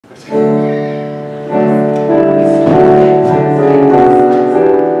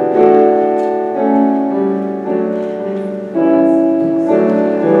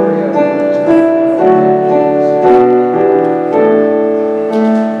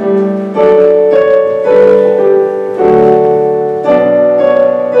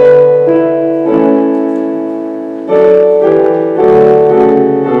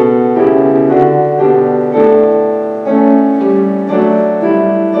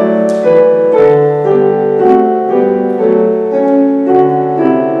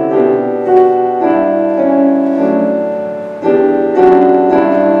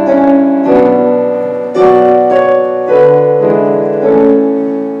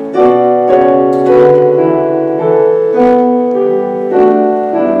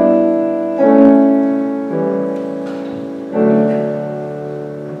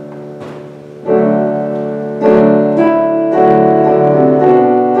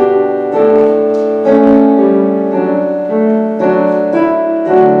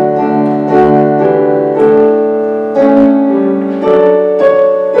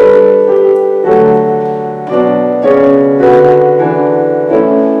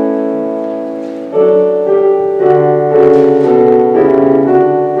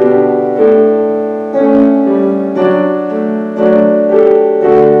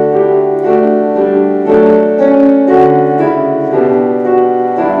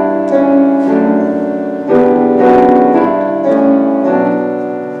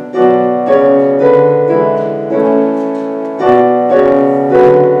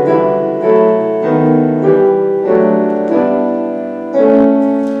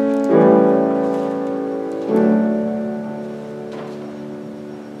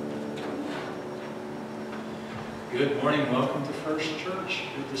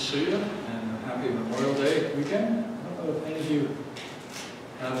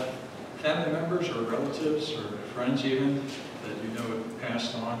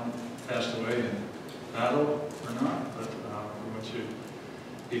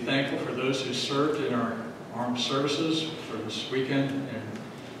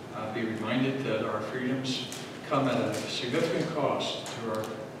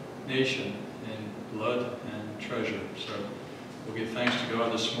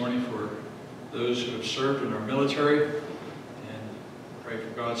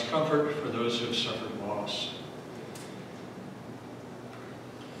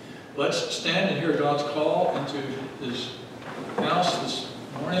Let's stand and hear God's call into His house this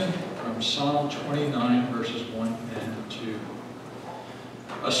morning from Psalm 29, verses 1 and 2.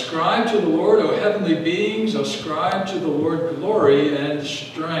 Ascribe to the Lord, O heavenly beings, ascribe to the Lord glory and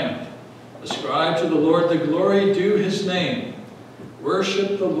strength. Ascribe to the Lord the glory due His name.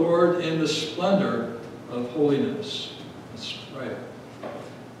 Worship the Lord in the splendor of holiness. Let's pray.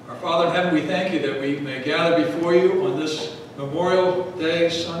 Our Father in heaven, we thank you that we may gather before you on this Memorial Day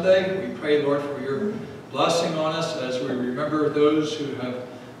Sunday. We pray, Lord, for your blessing on us as we remember those who have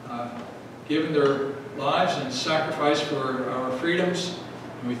given their lives in sacrifice for our freedoms.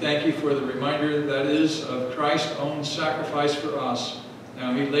 And we thank you for the reminder that is of Christ's own sacrifice for us.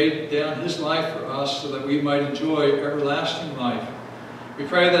 Now, He laid down His life for us so that we might enjoy everlasting life. We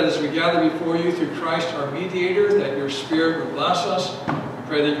pray that as we gather before you through Christ our mediator, that your Spirit would bless us. We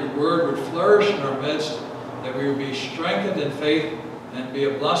pray that your word would flourish in our midst, that we would be strengthened in faith and be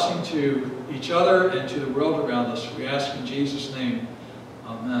a blessing to each other and to the world around us. We ask in Jesus' name.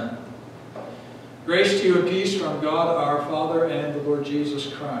 Amen. Grace to you and peace from God our Father and the Lord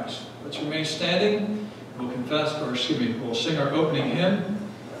Jesus Christ. Let's remain standing. We'll sing our opening hymn.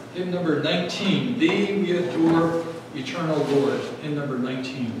 Hymn number 19, Thee We Adore, Eternal Lord. Hymn number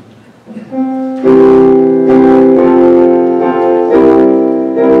 19.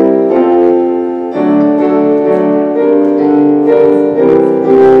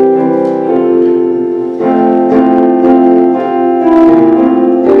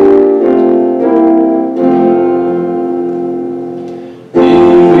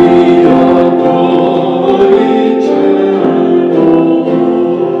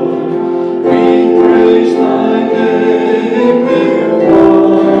 Praise thy name with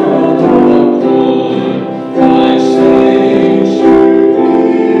one accord.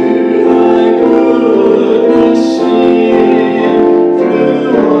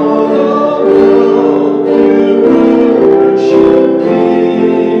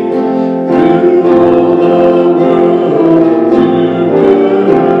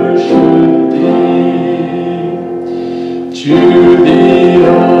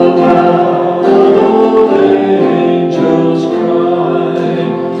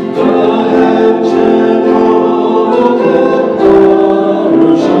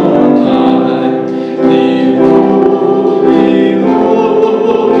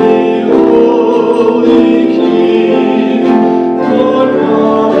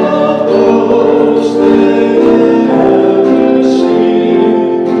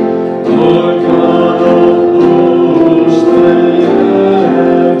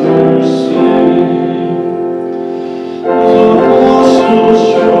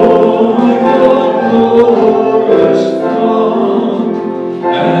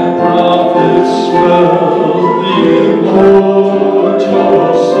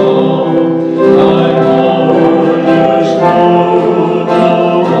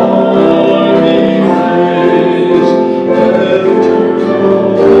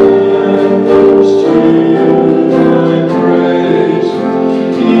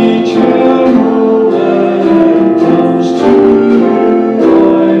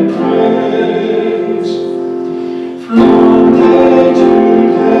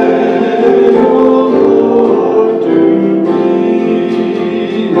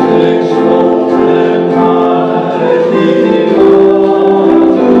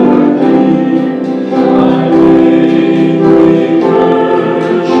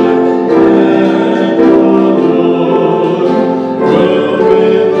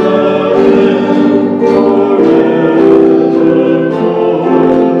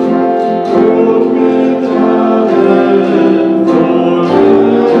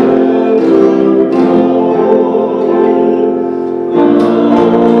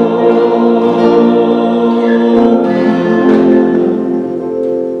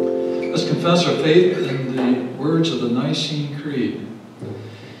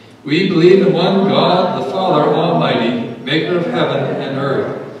 We believe in one God, the Father Almighty, maker of heaven and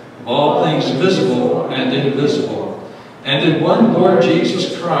earth, of all things visible and invisible, and in one Lord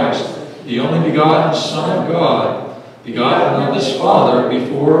Jesus Christ, the only begotten Son of God, begotten of his Father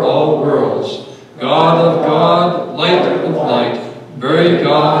before all worlds, God of God, light of light, very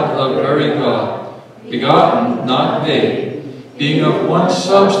God of very God, begotten, not made, being of one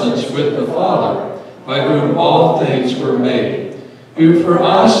substance with the Father, by whom all things were made, who for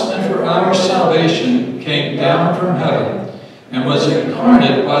us and for our salvation came down from heaven, and was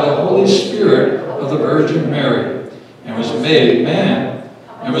incarnate by the Holy Spirit of the Virgin Mary, and was made man,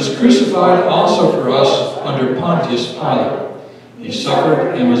 and was crucified also for us under Pontius Pilate. He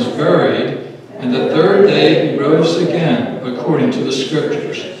suffered and was buried, and the third day he rose again, according to the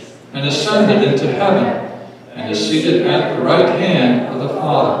Scriptures, and ascended into heaven, and is seated at the right hand of the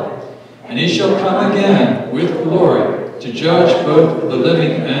Father. And he shall come again with glory to judge both the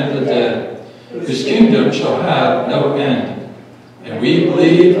living and the dead, whose kingdom shall have no end. And we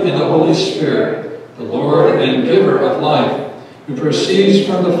believe in the Holy Spirit, the Lord and giver of life, who proceeds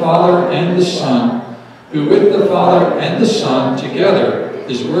from the Father and the Son, who with the Father and the Son together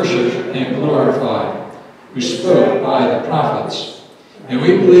is worshipped and glorified, who spoke by the prophets. And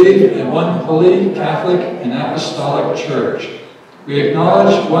we believe in one holy, Catholic, and apostolic church. We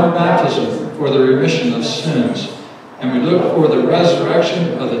acknowledge one baptism for the remission of sins, and we look for the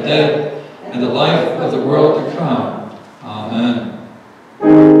resurrection of the dead and the life of the world to come. Amen.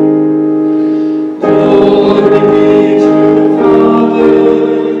 Glory be to the Father,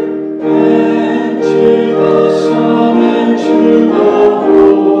 and to the Son, and to the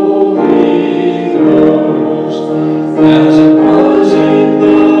Holy Ghost, as it was in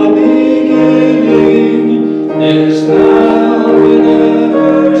the beginning, is now, and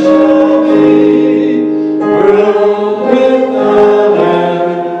ever shall be, world without end.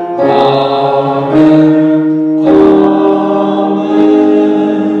 Amen. Amen.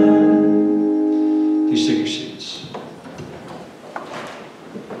 Please take your seats.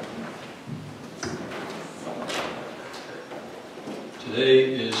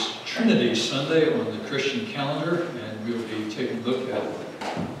 Today is Trinity Sunday on the Christian calendar, and we will be taking a look at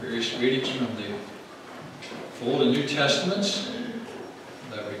various readings from the Old and New Testaments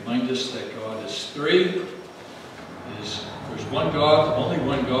that remind us that God is three. There's one God, only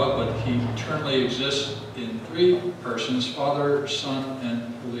one God, but he eternally exists in three persons, Father, Son,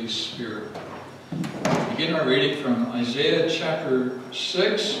 and Holy Spirit. We begin our reading from Isaiah chapter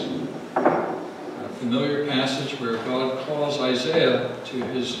 6, a familiar passage where God calls Isaiah to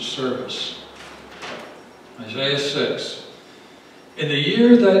his service. Isaiah 6. In the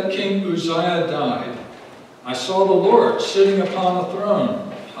year that King Uzziah died, I saw the Lord sitting upon the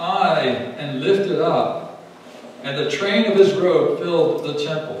throne, high and lifted up, and the train of his robe filled the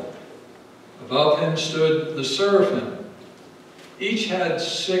temple. Above him stood the seraphim. Each had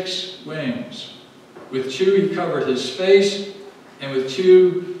 6 wings. With 2 he covered his face, and with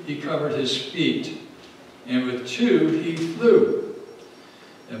 2 he covered his feet, and with 2 he flew.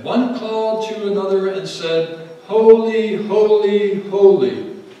 And one called to another and said, Holy, holy,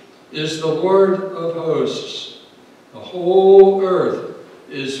 holy is the Lord of hosts. The whole earth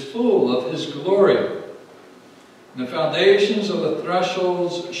is full of his glory. And the foundations of the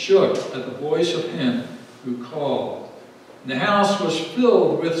thresholds shook at the voice of him who called. And the house was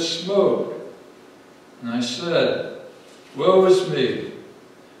filled with smoke. And I said, Woe is me,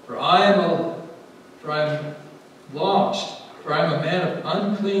 for I am lost, for I am a man of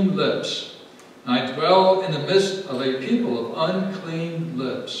unclean lips, and I dwell in the midst of a people of unclean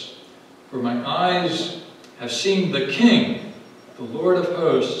lips. For my eyes have seen the King, the Lord of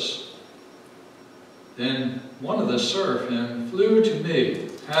hosts. Then one of the seraphim flew to me,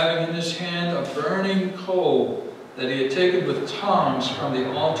 having in his hand a burning coal that he had taken with tongs from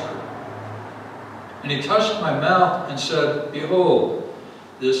the altar. And he touched my mouth and said, Behold,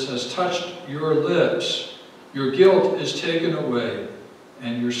 this has touched your lips. Your guilt is taken away,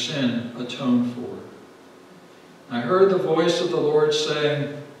 and your sin atoned for. I heard the voice of the Lord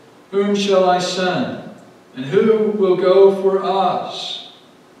saying, Whom shall I send? And who will go for us?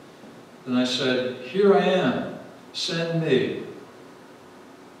 Then I said, Here I am, send me.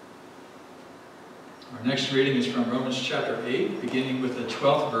 Our next reading is from Romans chapter 8, beginning with the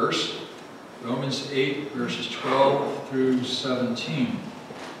 12th verse. Romans 8, verses 12 through 17.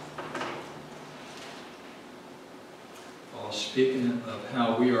 Paul speaking of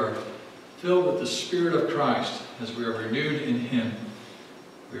how we are filled with the Spirit of Christ as we are renewed in him.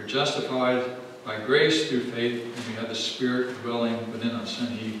 We are justified by grace through faith, and we have the Spirit dwelling within us. And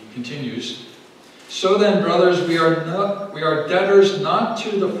he continues, So then, brothers, we are debtors not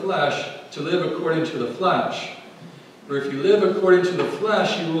to the flesh, to live according to the flesh. For if you live according to the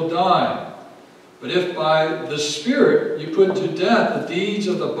flesh, you will die. But if by the Spirit you put to death the deeds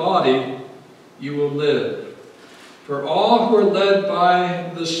of the body, you will live. For all who are led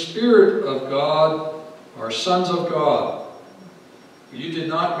by the Spirit of God are sons of God. For you did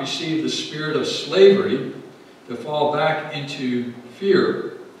not receive the spirit of slavery to fall back into fear,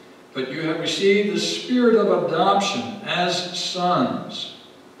 but you have received the spirit of adoption as sons,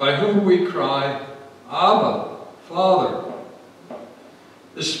 by whom we cry, Abba, Father.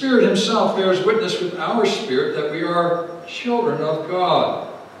 The Spirit himself bears witness with our spirit that we are children of God.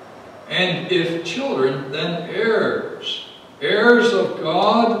 And if children, then heirs, heirs of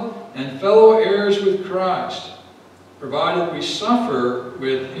God and fellow heirs with Christ, provided we suffer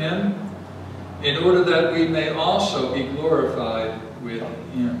with him, in order that we may also be glorified with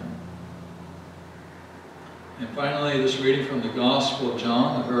him. And finally, this reading from the Gospel of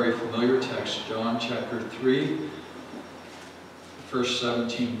John, a very familiar text, John chapter 3, the first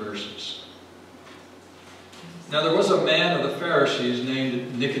 17 verses. Now there was a man of the Pharisees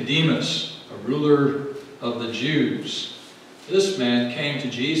named Nicodemus, a ruler of the Jews. This man came to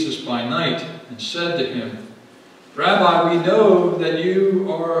Jesus by night and said to him, Rabbi, we know that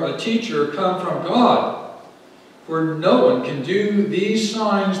you are a teacher come from God, for no one can do these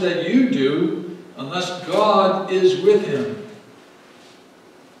signs that you do unless God is with him.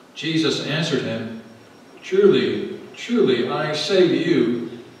 Jesus answered him, Truly, truly, I say to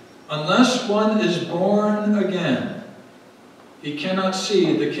you, unless one is born again, he cannot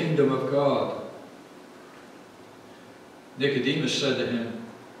see the kingdom of God. Nicodemus said to him,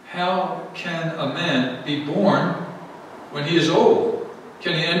 How can a man be born when he is old?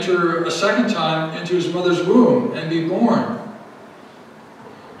 Can he enter a second time into his mother's womb and be born?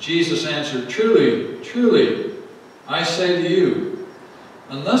 Jesus answered, Truly, truly, I say to you,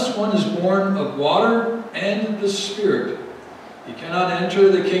 unless one is born of water and the Spirit, he cannot enter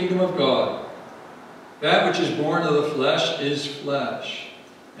the kingdom of God. That which is born of the flesh is flesh,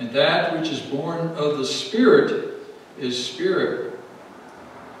 and that which is born of the Spirit is spirit.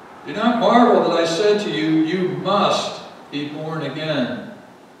 Do not marvel that I said to you, you must be born again.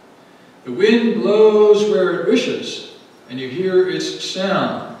 The wind blows where it wishes, and you hear its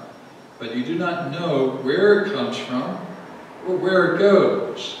sound, but you do not know where it comes from or where it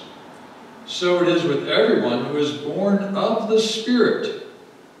goes. So it is with everyone who is born of the Spirit.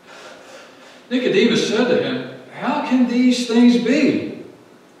 Nicodemus said to him, How can these things be?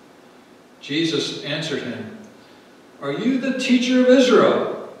 Jesus answered him, Are you the teacher of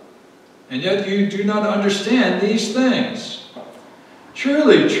Israel, and yet you do not understand these things?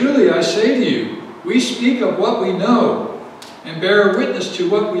 Truly, truly, I say to you, we speak of what we know, and bear witness to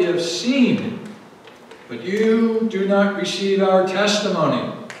what we have seen, but you do not receive our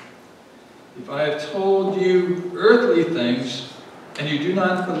testimony. If I have told you earthly things, and you do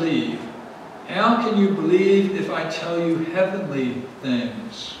not believe, how can you believe if I tell you heavenly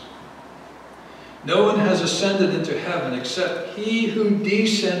things? No one has ascended into heaven except he who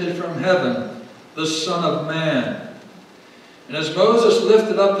descended from heaven, the Son of Man. And as Moses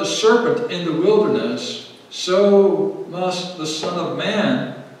lifted up the serpent in the wilderness, so must the Son of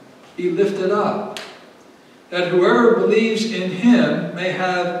Man be lifted up, that whoever believes in him may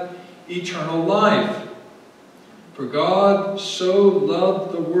have eternal life. For God so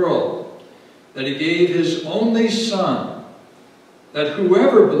loved the world that he gave his only Son, that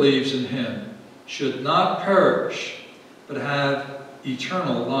whoever believes in him should not perish, but have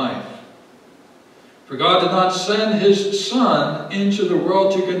eternal life. For God did not send his Son into the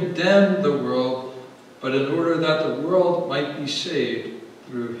world to condemn the world, but in order that the world might be saved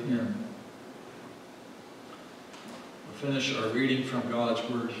through him. We'll finish our reading from God's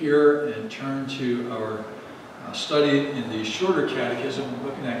Word here and turn to our study in the shorter catechism,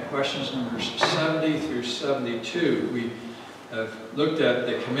 looking at questions numbers 70 through 72. We have looked at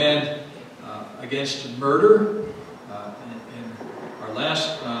the command against murder in our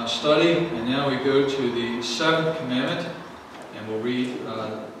last study, and now we go to the seventh commandment, and we'll read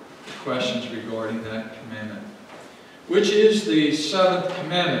the questions regarding that commandment. Which is the seventh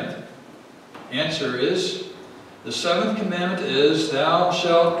commandment? Answer is, the seventh commandment is, Thou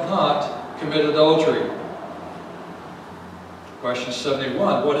shalt not commit adultery. Question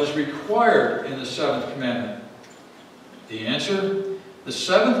 71, what is required in the seventh commandment? The answer, the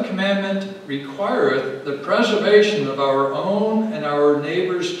seventh commandment requireth the preservation of our own and our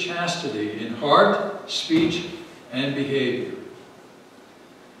neighbor's chastity in heart, speech, and behavior.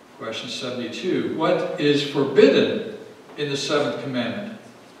 Question 72, what is forbidden in the seventh commandment?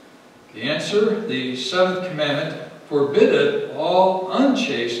 The answer, the seventh commandment forbiddeth all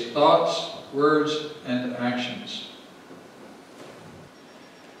unchaste thoughts, words, and actions.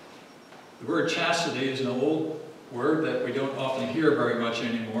 The word chastity is an old word that we don't often hear very much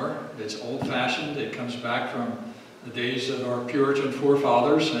anymore. It's old-fashioned. It comes back from the days of our Puritan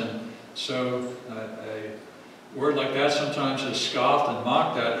forefathers, and so a word like that sometimes is scoffed and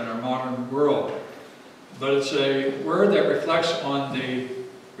mocked at in our modern world. But it's a word that reflects on the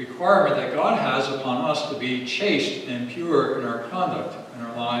requirement that God has upon us to be chaste and pure in our conduct, in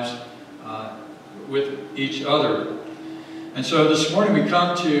our lives with each other. And so this morning we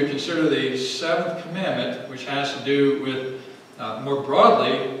come to consider the seventh commandment, which has to do with, more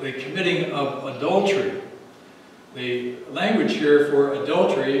broadly, the committing of adultery. The language here for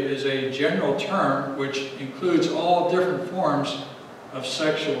adultery is a general term which includes all different forms of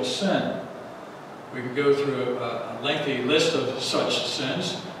sexual sin. We can go through a lengthy list of such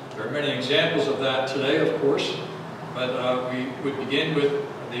sins. There are many examples of that today, of course, but we would begin with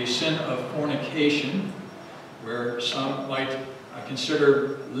the sin of fornication, where some might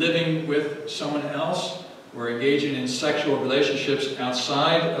consider living with someone else or engaging in sexual relationships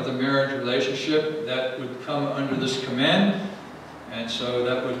outside of the marriage relationship. That would come under this command, and so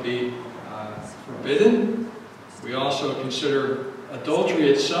that would be forbidden. We also consider adultery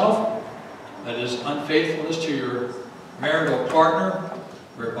itself, that is unfaithfulness to your marital partner,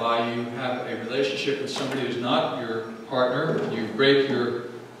 whereby you have a relationship with somebody who's not your partner. You break your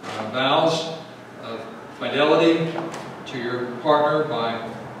vows of fidelity to your partner by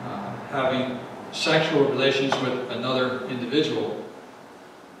having sexual relations with another individual.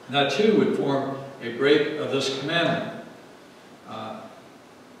 And that too would form a break of this commandment.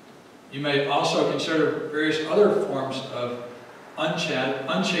 You may also consider various other forms of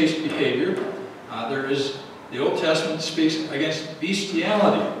unchaste behavior. The Old Testament speaks against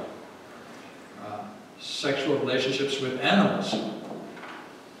bestiality, sexual relationships with animals.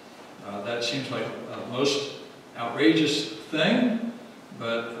 That seems like the most outrageous thing,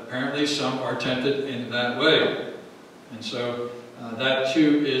 but apparently some are tempted in that way. And so that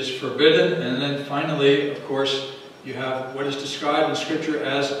too is forbidden. And then finally, of course, you have what is described in Scripture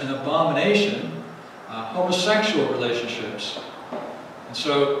as an abomination, homosexual relationships. And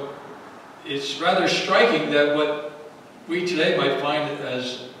so it's rather striking that what we today might find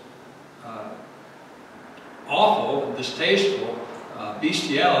as awful, distasteful,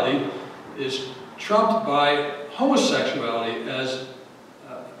 bestiality, is trumped by homosexuality as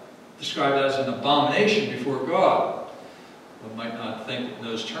described as an abomination before God. One might not think in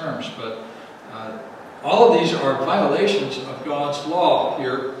those terms, but all of these are violations of God's law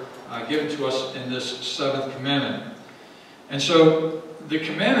here given to us in this seventh commandment. And so the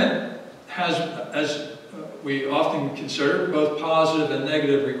commandment has, as we often consider, both positive and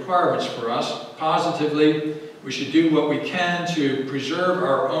negative requirements for us. Positively, we should do what we can to preserve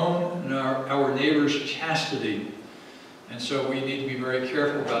our own and our neighbor's chastity. And so we need to be very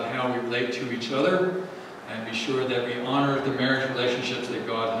careful about how we relate to each other and be sure that we honor the marriage relationships that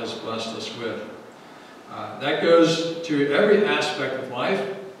God has blessed us with. That goes to every aspect of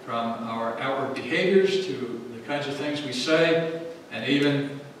life, from our outward behaviors to the kinds of things we say, and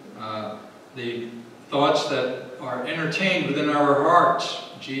even the thoughts that are entertained within our hearts.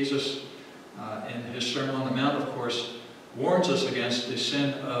 Jesus, in his Sermon on the Mount, of course, warns us against the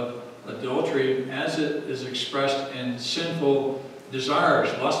sin of adultery as it is expressed in sinful desires,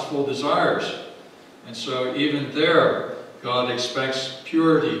 lustful desires. And so even there, God expects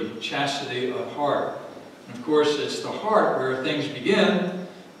purity, chastity of heart. And of course, it's the heart where things begin,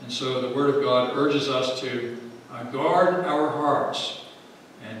 and so the Word of God urges us to guard our hearts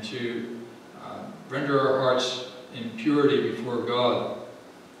and to render our hearts in purity before God.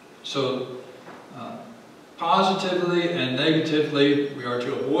 So positively and negatively, we are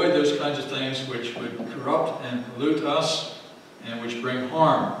to avoid those kinds of things which would corrupt and pollute us and which bring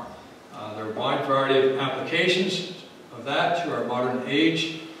harm. There are a wide variety of applications of that to our modern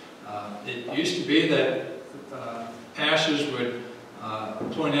age. It used to be that pastors would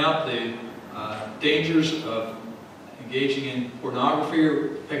point out the dangers of engaging in pornography or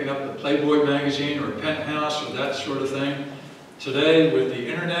picking up the Playboy magazine or Penthouse or that sort of thing. Today, with the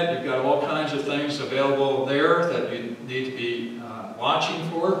internet, you've got all kinds of things available there that you need to be watching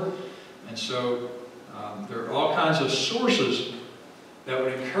for. And so there are all kinds of sources that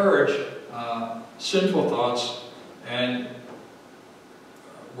would encourage sinful thoughts and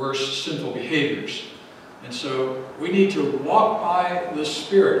worse sinful behaviors. And so we need to walk by the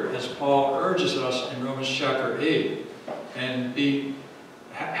Spirit, as Paul urges us in Romans chapter 8, and be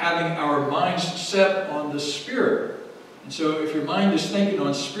having our minds set on the Spirit. And so if your mind is thinking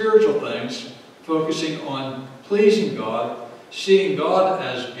on spiritual things, focusing on pleasing God, seeing God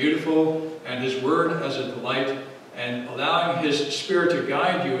as beautiful and His Word as a delight, and allowing His Spirit to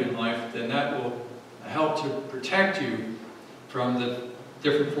guide you in life, then that will help to protect you from the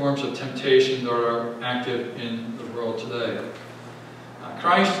different forms of temptation that are active in the world today.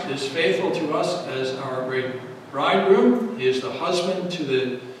 Christ is faithful to us as our great bridegroom. He is the husband to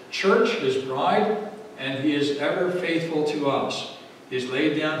the church, His bride, and He is ever faithful to us. He has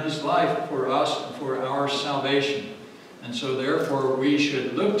laid down His life for us and for our salvation. And so therefore we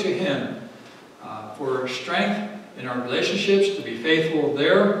should look to Him for strength in our relationships, to be faithful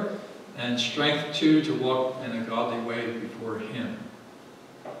there, and strength too to walk in a godly way before Him.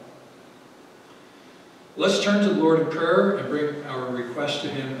 Let's turn to the Lord in prayer and bring our request to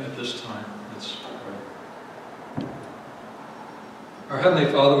Him at this time. Let's pray. Our Heavenly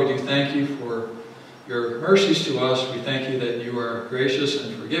Father, we do thank You for Your mercies to us. We thank You that You are gracious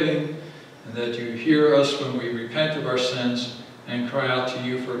and forgiving, and that You hear us when we repent of our sins and cry out to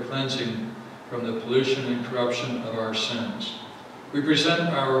You for cleansing from the pollution and corruption of our sins. We present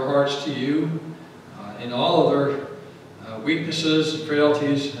our hearts to You in all of our weaknesses,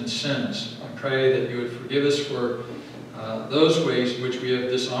 frailties, and sins. I pray that You would forgive us for those ways in which we have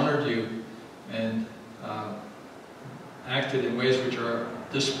dishonored You and acted in ways which are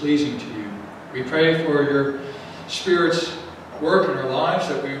displeasing to You. We pray for Your Spirit's work in our lives,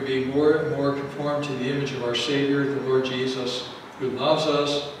 that we would be more and more conformed to the image of our Savior, the Lord Jesus, who loves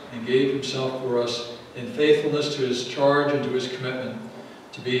us and gave Himself for us in faithfulness to His charge and to His commitment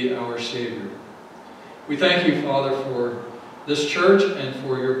to be our Savior. We thank You, Father, for this church and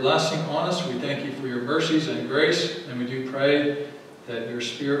for Your blessing on us. We thank You for Your mercies and grace, and we do pray that Your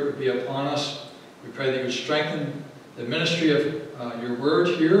Spirit would be upon us. We pray that You would strengthen the ministry of Your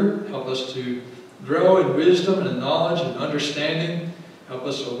Word here. Help us to grow in wisdom and in knowledge and understanding. Help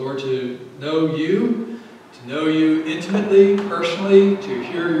us, O Lord, to know You intimately, personally, to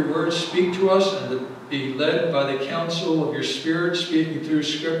hear Your Word speak to us, and to be led by the counsel of Your Spirit speaking through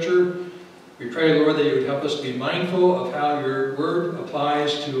Scripture. We pray, Lord, that You would help us be mindful of how Your Word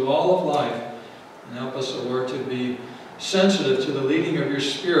applies to all of life, and help us, O Lord, to be sensitive to the leading of Your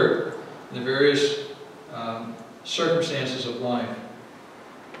Spirit in the various circumstances of life.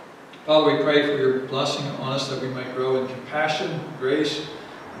 Father, we pray for Your blessing on us, that we might grow in compassion, grace,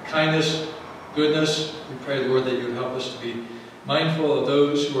 kindness, goodness. We pray, Lord, that You would help us to be mindful of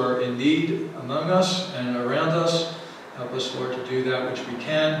those who are in need among us and around us. Help us, Lord, to do that which we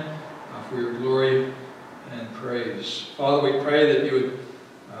can for Your glory and praise. Father, we pray that You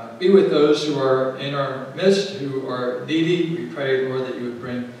would be with those who are in our midst, who are needy. We pray, Lord, that You would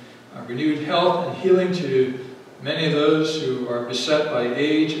bring renewed health and healing to many of those who are beset by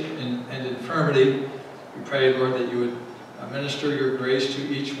age and infirmity. We pray, Lord, that You would minister Your grace to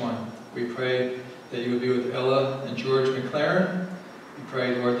each one. We pray that You would be with Ella and George MacLaren. We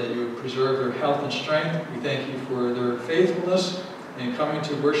pray, Lord, that You would preserve their health and strength. We thank You for their faithfulness in coming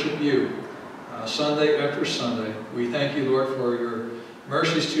to worship You Sunday after Sunday. We thank You, Lord, for Your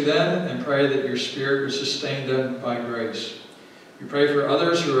mercies to them, and pray that Your Spirit would sustain them by grace. We pray for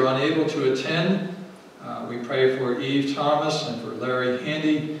others who are unable to attend. We pray for Eve Thomas and for Larry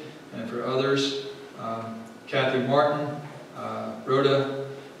Handy and for others, Kathy Martin, Rhoda,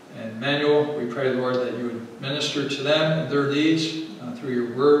 and Manuel. We pray, Lord, that You would minister to them and their needs through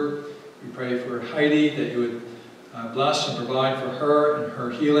Your Word. We pray for Heidi, that You would bless and provide for her and her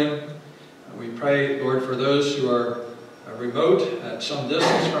healing. We pray, Lord, for those who are remote at some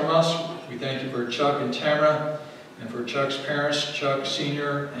distance from us. We thank You for Chuck and Tamara, and for Chuck's parents, Chuck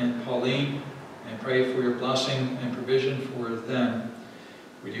Sr. and Pauline, and pray for Your blessing and provision for them.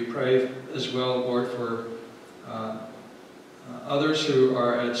 We do pray as well, Lord, for others who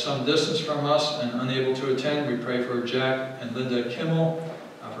are at some distance from us and unable to attend. We pray for Jack and Linda Kimmel,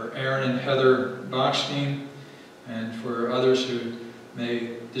 for Aaron and Heather Bachstein, and for others who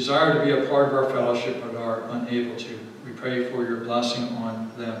may desire to be a part of our fellowship but are unable to. We pray for Your blessing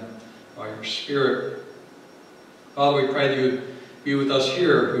on them by Your Spirit. Father, we pray that You would be with us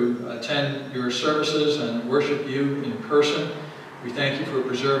here who attend Your services and worship You in person. We thank You for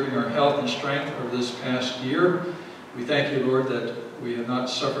preserving our health and strength over this past year. We thank You, Lord, that we have not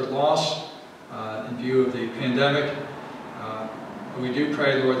suffered loss in view of the pandemic. We do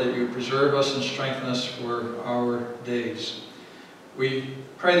pray, Lord, that You would preserve us and strengthen us for our days. We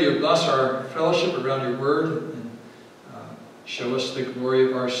pray that You would bless our fellowship around Your Word and show us the glory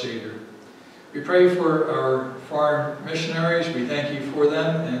of our Savior. We pray for our foreign missionaries. We thank You for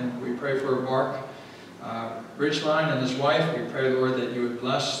them, and we pray for Mark Ridgeline and his wife. We pray, Lord, that You would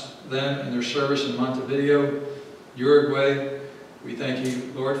bless them in their service in Montevideo. Uruguay. We thank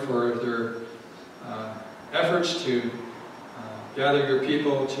you, Lord, for their efforts to gather your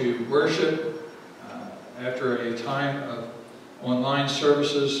people to worship after a time of online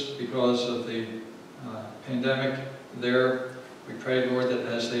services because of the pandemic there. We pray, Lord, that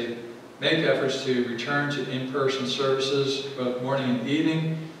as they make efforts to return to in-person services, both morning and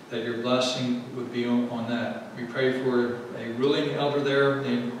evening, that your blessing would be on that. We pray for a ruling elder there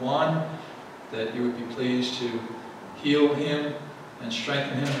named Juan, that you would be pleased to heal him and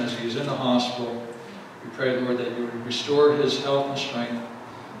strengthen him as he is in the hospital. We pray, Lord, that you would restore his health and strength,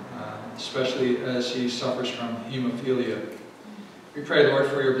 especially as he suffers from hemophilia. We pray, Lord,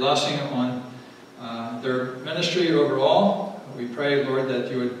 for your blessing on their ministry overall. We pray, Lord, that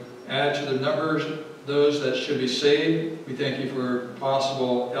you would add to the numbers those that should be saved. We thank you for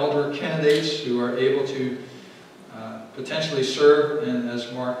possible elder candidates who are able to potentially serve, and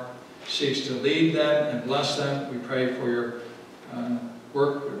as Mark seeks to lead them and bless them, we pray for your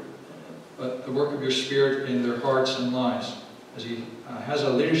work, the work of your Spirit in their hearts and lives. As he has a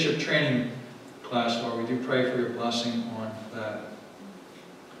leadership training class, Lord, we do pray for your blessing on that.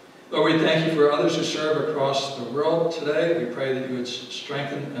 Lord, we thank you for others who serve across the world today. We pray that you would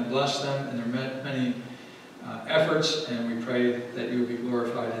strengthen and bless them in their many efforts, and we pray that you would be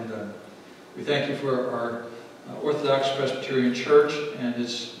glorified in them. We thank you for our Orthodox Presbyterian Church and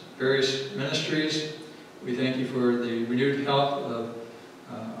its various ministries. We thank you for the renewed health of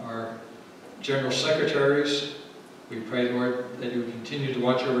our General Secretaries. We pray, Lord, that you would continue to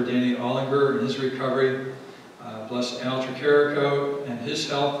watch over Danny Ollinger and his recovery. Bless Al Tricarico and his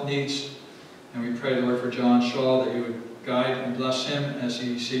health needs. And we pray, Lord, for John Shaw, that you would guide and bless him as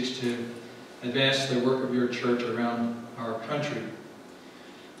he seeks to advance the work of your church around our country.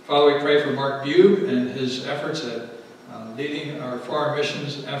 Father, we pray for Mark Bube and his efforts at leading our foreign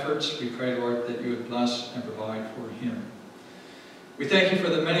missions efforts. We pray, Lord, that you would bless and provide for him. We thank you for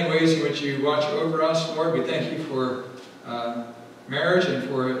the many ways in which you watch over us, Lord. We thank you for marriage and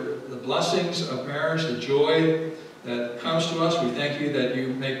for the blessings of marriage, the joy that comes to us. We thank you that you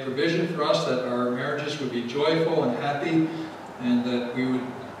make provision for us, that our marriages would be joyful and happy, and that we would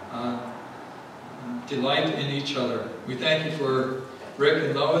delight in each other. We thank you for Rick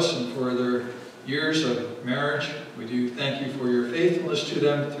and Lois and for their years of marriage. We do thank you for your faithfulness to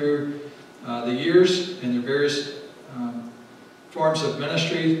them through the years in their various forms of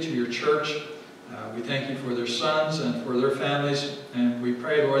ministry to your church. We thank you for their sons and for their families, and we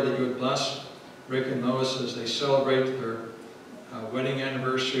pray, Lord, that you would bless Rick and Lois as they celebrate their wedding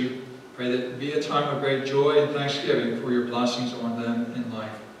anniversary. Pray that it be a time of great joy and thanksgiving for your blessings on them in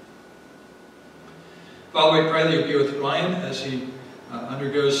life. Father, we pray that you be with Ryan as he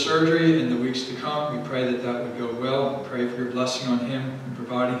undergoes surgery in the weeks to come. We pray that that would go well. We pray for your blessing on him and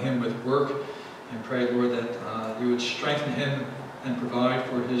providing him with work. And pray, Lord, that you would strengthen him and provide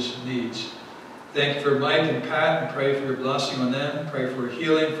for his needs. Thank you for Mike and Pat, and pray for your blessing on them. Pray for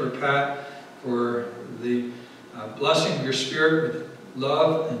healing for Pat, for the blessing of your Spirit with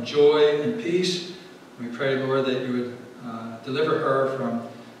love and joy and peace. We pray, Lord, that you would deliver her from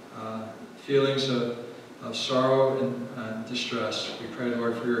feelings of sorrow and distress. We pray,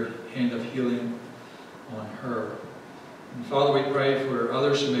 Lord, for your hand of healing on her. And Father, we pray for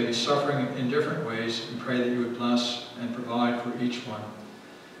others who may be suffering in different ways. We pray that you would bless and provide for each one.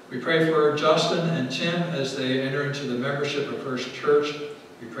 We pray for Justin and Tim as they enter into the membership of First Church.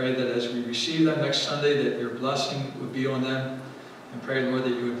 We pray that as we receive them next Sunday, that your blessing would be on them. And pray, Lord, that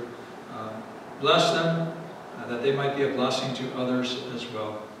you would bless them, that they might be a blessing to others as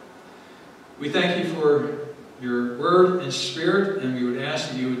well. We thank you for your word and spirit, and we would ask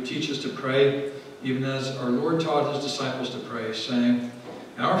that you would teach us to pray, even as our Lord taught his disciples to pray, saying,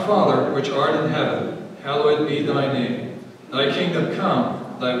 Our Father, which art in heaven, hallowed be thy name. Thy kingdom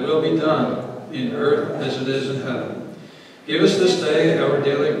come, thy will be done, in earth as it is in heaven. Give us this day our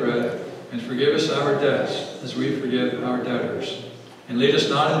daily bread, and forgive us our debts, as we forgive our debtors. And lead us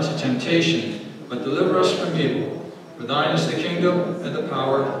not into temptation, but deliver us from evil. For thine is the kingdom, and the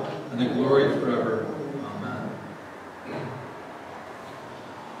power, and the glory forever. Amen.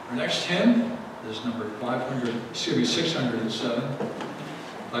 Our next hymn is number 607.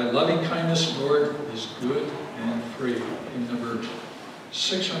 Thy loving kindness, Lord, is good and free. Hymn number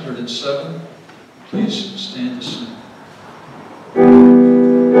 607. Please stand to sing. Thank you.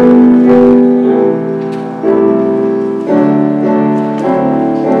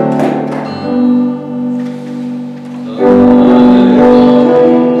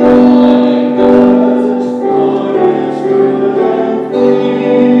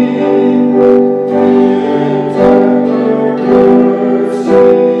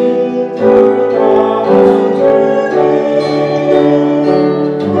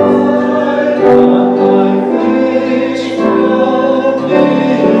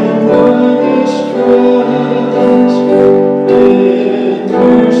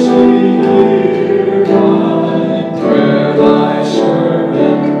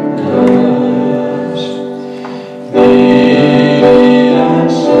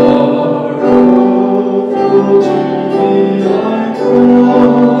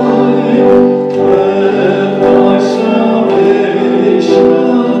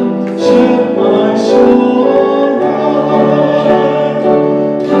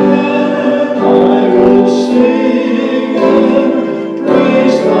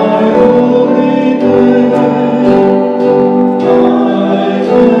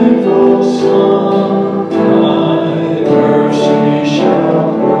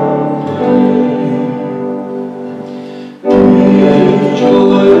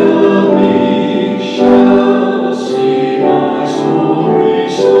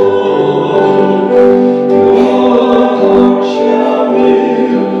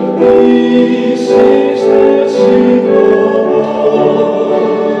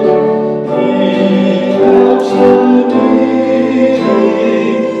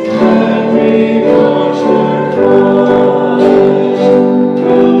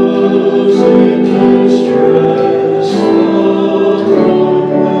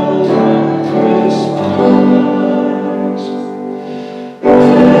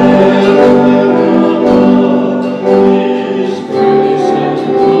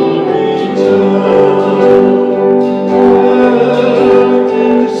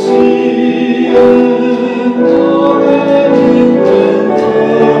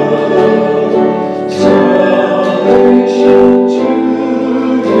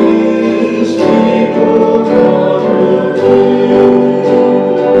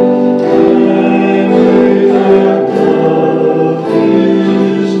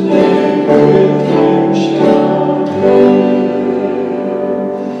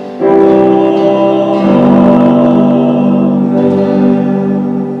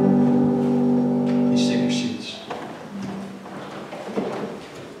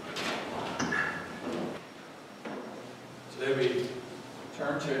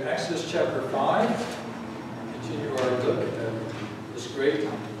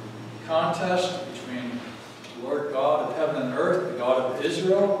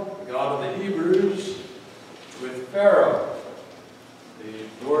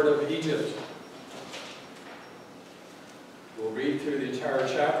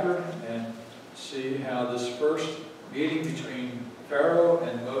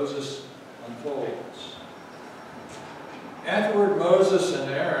 Afterward Moses and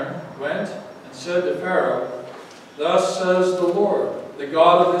Aaron went and said to Pharaoh, "Thus says the Lord, the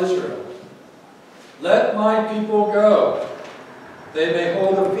God of Israel, let my people go. They may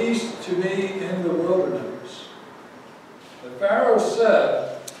hold a feast to me in the wilderness." But Pharaoh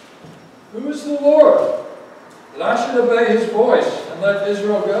said, "Who is the Lord, that I should obey his voice and let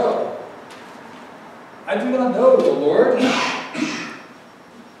Israel go? I do not know the Lord,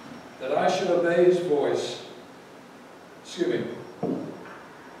 that I should obey his voice."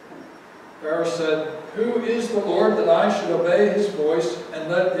 Pharaoh said, "Who is the Lord that I should obey his voice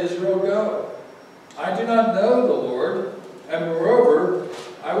and let Israel go? I do not know the Lord, and moreover,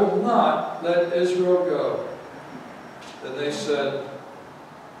 I will not let Israel go." Then they said,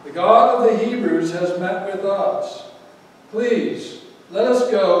 "The God of the Hebrews has met with us. Please, let us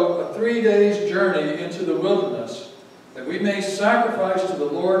go a 3 days' journey into the wilderness, that we may sacrifice to the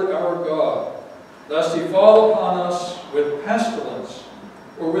Lord our God, lest he fall upon us with pestilence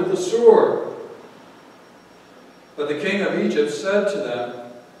or with the sword." But the king of Egypt said to them,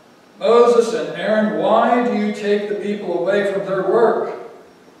 "Moses and Aaron, why do you take the people away from their work?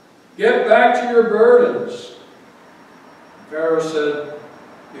 Get back to your burdens." Pharaoh said,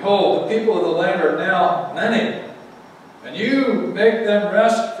 "Behold, the people of the land are now many, and you make them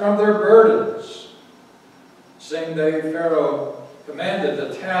rest from their burdens." The same day Pharaoh commanded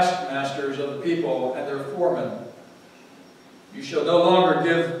the taskmasters of the people and their foremen, "You shall no longer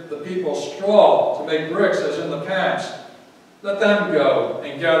give the people straw to make bricks as in the past. Let them go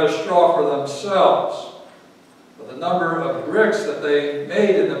and gather straw for themselves. But the number of bricks that they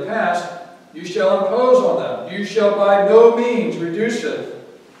made in the past, you shall impose on them. You shall by no means reduce it,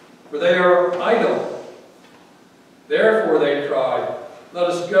 for they are idle." Therefore they cried, "Let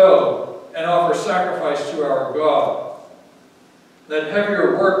us go and offer sacrifice to our God. Let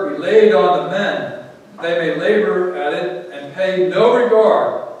heavier work be laid on the men, that they may labor at it and pay no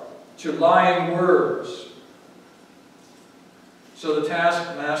regard to lying words." So the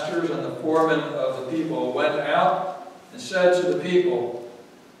taskmasters and the foremen of the people went out and said to the people,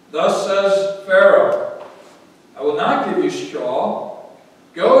 "Thus says Pharaoh, I will not give you straw.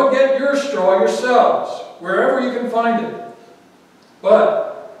 Go and get your straw yourselves, wherever you can find it.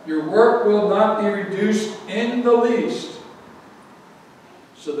 But your work will not be reduced in the least."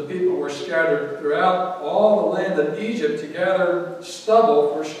 So the people were scattered throughout all the land of Egypt to gather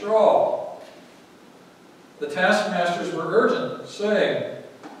stubble for straw. The taskmasters were urgent, saying,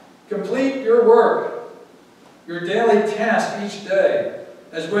 "Complete your work, your daily task each day,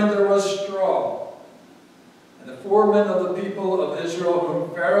 as when there was straw." And the foremen of the people of Israel,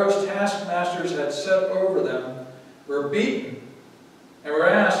 whom Pharaoh's taskmasters had set over them, were beaten and were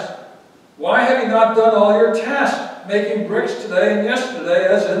asked, "Why have you not done all your tasks, making bricks today and yesterday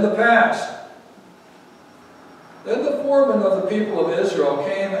as in the past?" Then the foreman of the people of Israel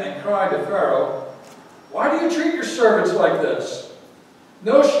came and cried to Pharaoh, "Why do you treat your servants like this?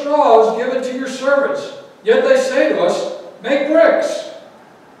 No straw is given to your servants, yet they say to us, 'Make bricks.'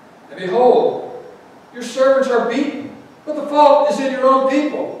 And behold, your servants are beaten, but the fault is in your own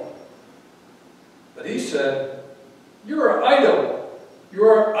people. But he said, "You are idle. You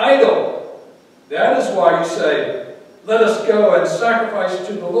are idle. That is why you say, 'Let us go and sacrifice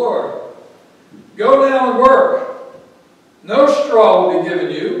to the Lord.' Go now and work. No straw will be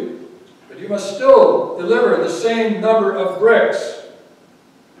given you, but you must still deliver the same number of bricks."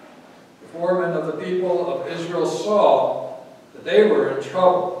 The foremen of the people of Israel saw that they were in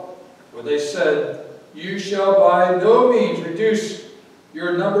trouble, for they said, "You shall by no means reduce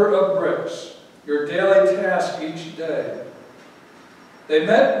your number of bricks, your daily task each day." They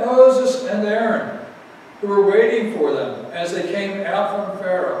met Moses and Aaron, who were waiting for them as they came out from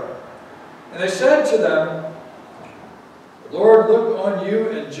Pharaoh. And they said to them, "The Lord look on you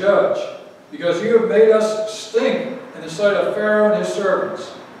and judge, because you have made us stink in the sight of Pharaoh and his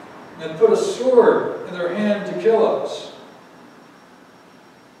servants, and put a sword in their hand to kill us."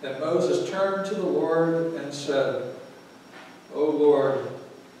 Then Moses turned to the Lord and said, "O Lord,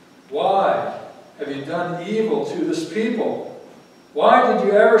 why have you done evil to this people? Why did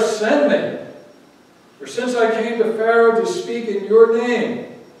you ever send me? For since I came to Pharaoh to speak in your name,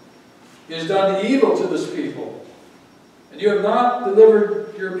 he has done evil to this people, and you have not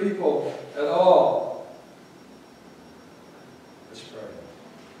delivered your people at all." Let's pray.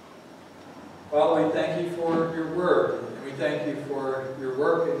 Father, we thank you for your word, and we thank you for your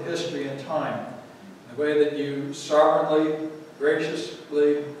work in history and time, the way that you sovereignly,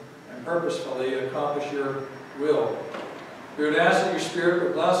 graciously, and purposefully accomplish your will. We would ask that your Spirit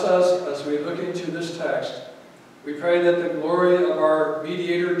would bless us as we look into this text. We pray that the glory of our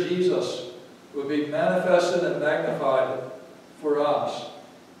mediator, Jesus, will be manifested and magnified for us,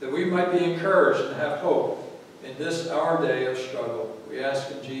 that we might be encouraged and have hope in this our day of struggle. We ask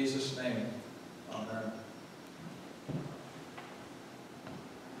in Jesus' name. Amen.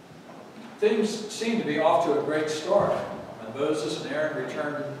 Things seem to be off to a great start. When Moses and Aaron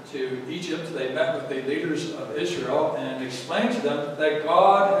returned to Egypt, they met with the leaders of Israel and explained to them that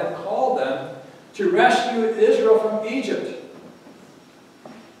God had called them to rescue Israel from Egypt.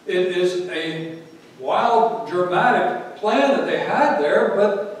 It is a wild, dramatic plan that they had there,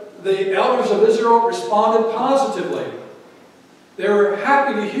 but the elders of Israel responded positively. They were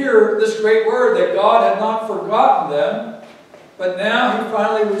happy to hear this great word that God had not forgotten them, but now he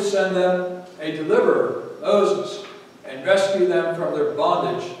finally would send them a deliverer, Moses, and rescue them from their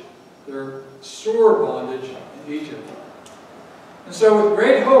bondage, their sore bondage in Egypt. And so with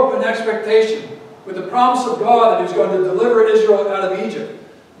great hope and expectation, with the promise of God that he was going to deliver Israel out of Egypt,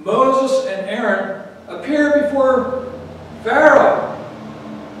 Moses and Aaron appear before Pharaoh,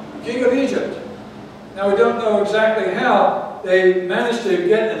 the king of Egypt. Now we don't know exactly how they managed to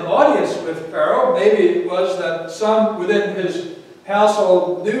get an audience with Pharaoh. Maybe it was that some within his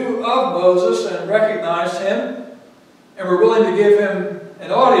household knew of Moses and recognized him and were willing to give him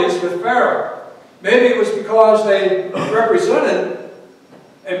an audience with Pharaoh. Maybe it was because they represented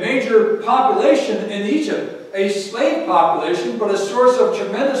a major population in Egypt, a slave population, but a source of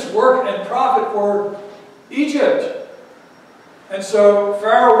tremendous work and profit for Egypt. And so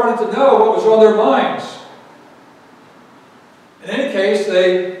Pharaoh wanted to know what was on their minds. In any case,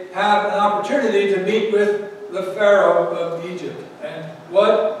 they have an opportunity to meet with the Pharaoh of Egypt. And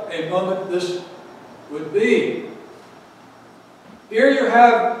what a moment this would be. Here you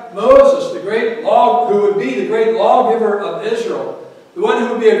have Moses, who would be the great lawgiver of Israel, the one who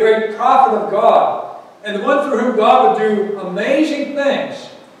would be a great prophet of God, and the one through whom God would do amazing things,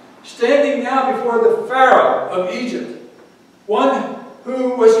 standing now before the Pharaoh of Egypt, one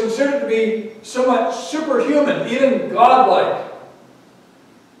who was considered to be somewhat superhuman, even godlike.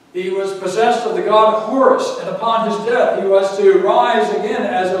 He was possessed of the god Horus, and upon his death he was to rise again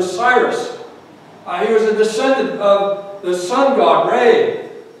as Osiris. He was a descendant of the sun god Re,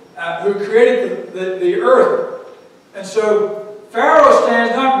 who created the earth. And so Pharaoh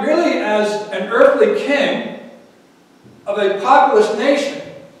stands not merely as an earthly king of a populous nation,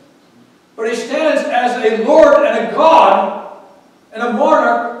 but he stands as a lord and a god and a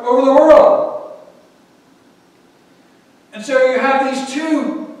monarch over the world. And so you have these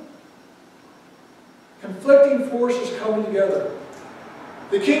two conflicting forces coming together.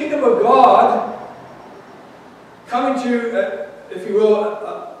 The kingdom of God coming to, if you will,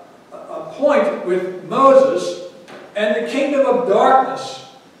 a point with Moses, and the kingdom of darkness,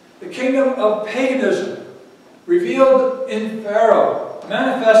 the kingdom of paganism, revealed in Pharaoh,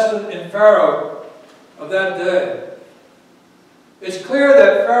 manifested in Pharaoh of that day. It's clear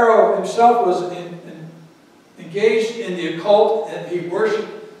that Pharaoh himself was engaged in the occult, and he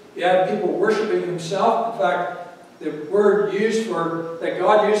had people worshiping himself. In fact, the word that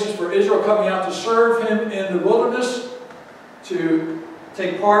God uses for Israel coming out to serve him in the wilderness, to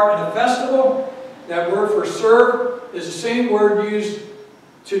take part in a festival, that word for serve is the same word used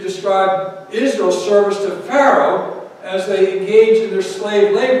to describe Israel's service to Pharaoh as they engaged in their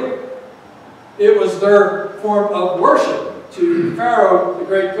slave labor. It was their form of worship to Pharaoh, the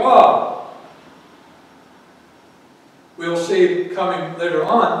great god. We'll see coming later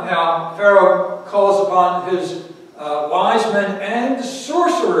on how Pharaoh calls upon his wise men and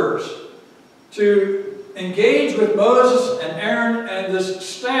sorcerers to engage with Moses and Aaron and this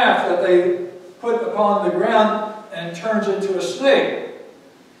staff that they put upon the ground and turns into a snake.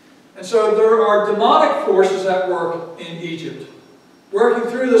 And so there are demonic forces at work in Egypt, working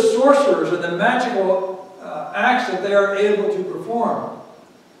through the sorcerers and the magical acts that they are able to perform.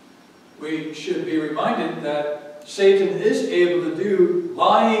 We should be reminded that Satan is able to do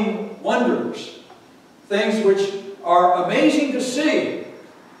lying wonders, things which are amazing to see.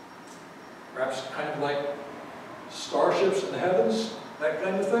 Perhaps kind of like starships in the heavens, that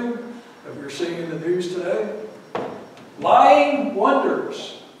kind of thing that we're seeing in the news today. Lying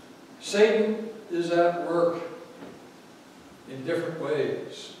wonders. Satan is at work in different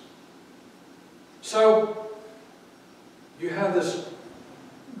ways. So, you have this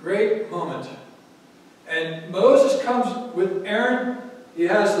great moment. And Moses comes with Aaron. He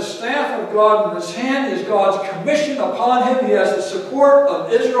has the staff of God in his hand. He has God's commission upon him. He has the support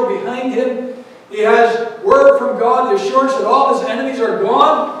of Israel behind him. He has word from God, the assurance that all his enemies are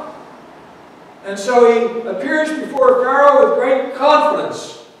gone. And so he appears before Pharaoh with great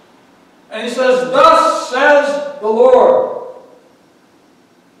confidence. And he says, "Thus says the Lord,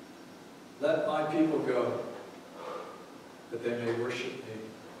 let my people go, that they may worship me."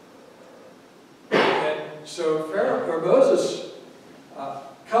 And so Moses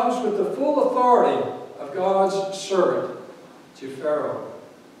comes with the full authority of God's servant to Pharaoh.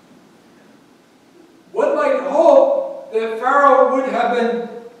 One might hope that Pharaoh would have been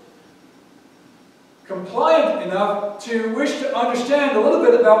compliant enough to wish to understand a little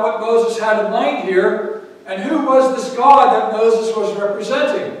bit about what Moses had in mind here and who was this God that Moses was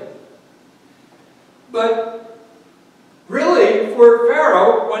representing. But really, for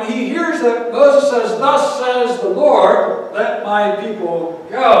Pharaoh, when he hears that Moses says, "Thus says the Lord, let my people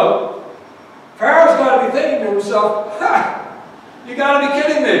go," Pharaoh's got to be thinking to himself, "Ha! You got to be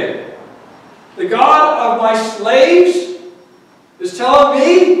kidding me. The God of my slaves is telling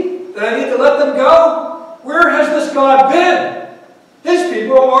me that I need to let them go? Where has this God been? His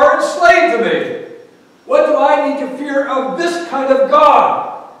people are enslaved to me. What do I need to fear of this kind of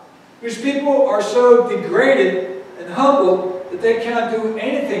God, whose people are so degraded and humbled that they cannot do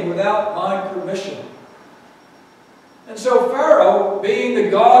anything without my permission?" And so Pharaoh, being the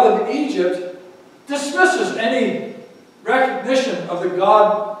God of Egypt, dismisses any recognition of the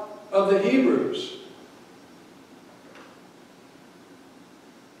God of the Hebrews.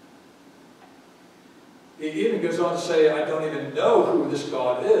 He even goes on to say, "I don't even know who this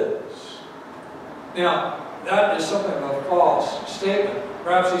God is." Now, that is something of a false statement.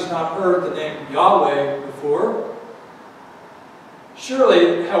 Perhaps he's not heard the name Yahweh before.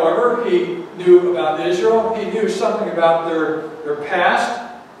 Surely, however, he knew about Israel. He knew something about their past.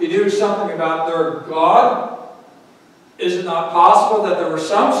 He knew something about their God. Is it not possible that there were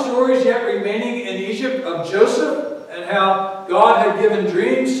some stories yet remaining in Egypt of Joseph and how God had given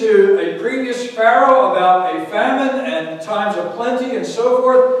dreams to a previous Pharaoh about a famine and times of plenty and so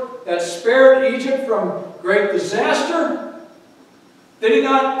forth that spared Egypt from great disaster? Did he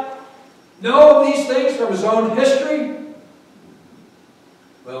not know of these things from his own history?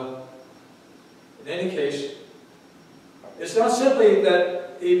 Well, in any case, it's not simply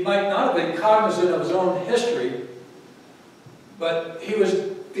that he might not have been cognizant of his own history, but he was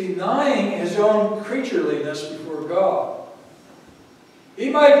denying his own creatureliness before God. He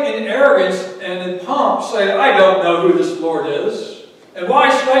might, in arrogance and in pomp, say, "I don't know who this Lord is, and why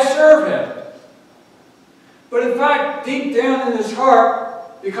should I serve him?" But in fact, deep down in his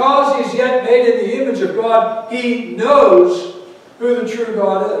heart, because he's yet made in the image of God, he knows who the true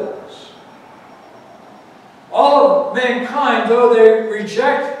God is. All of mankind, though they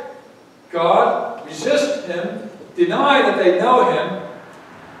reject God, resist him, deny that they know him,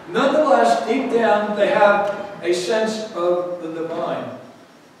 nonetheless, deep down, they have a sense of the divine.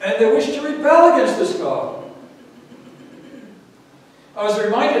 And they wish to rebel against this God. I was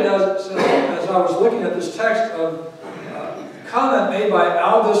reminded as I was looking at this text of a comment made by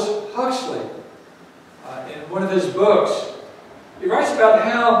Aldous Huxley in one of his books. He writes about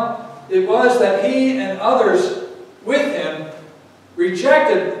how it was that he and others with him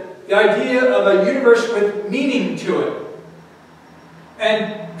rejected the idea of a universe with meaning to it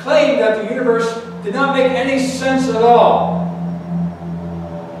and claimed that the universe did not make any sense at all.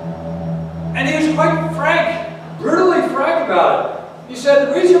 And he was he's quite frank, brutally frank about it. He said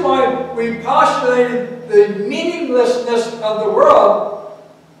the reason why we postulated the meaninglessness of the world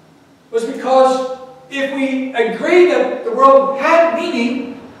was because if we agree that the world had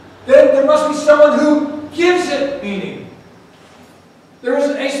meaning, then there must be someone who gives it meaning. There is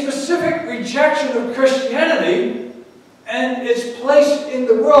a specific rejection of Christianity and its place in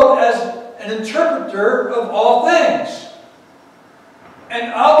the world as an interpreter of all things.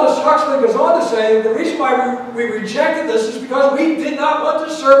 And Aldous Huxley goes on to say the reason why we rejected this is because we did not want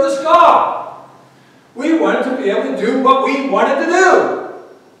to serve this God. We wanted to be able to do what we wanted to do.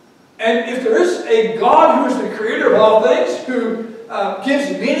 And if there is a God who is the creator of all things, who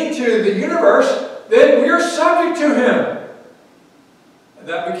gives meaning to the universe, then we are subject to him. And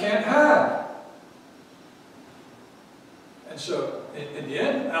that we can't have. And so, in the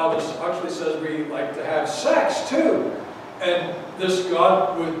end, Aldous Huxley says we like to have sex too. And this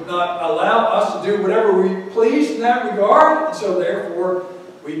God would not allow us to do whatever we please in that regard. And so, therefore,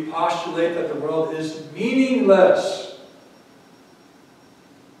 we postulate that the world is meaningless.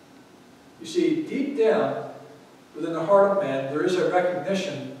 You see, deep down within the heart of man, there is a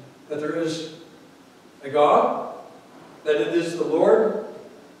recognition that there is a God, that it is the Lord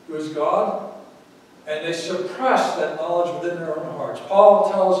who is God, and they suppress that knowledge within their own hearts.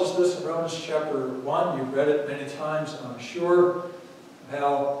 Paul tells us this in Romans chapter 1. You've read it many times, I'm sure,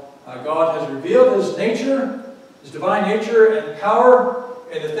 how God has revealed his nature, his divine nature and power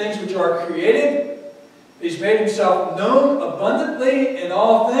in the things which are created. He's made himself known abundantly in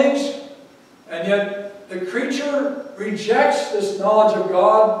all things, and yet the creature rejects this knowledge of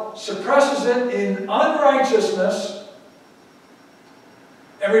God, suppresses it in unrighteousness,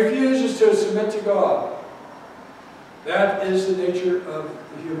 and refuses to submit to God. That is the nature of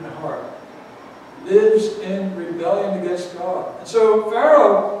the human heart. Lives in rebellion against God. And so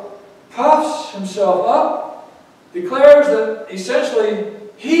Pharaoh puffs himself up, declares that essentially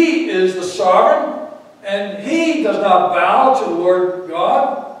he is the sovereign, and he does not bow to the Lord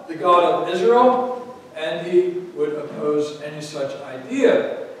God, the God of Israel, and he would oppose any such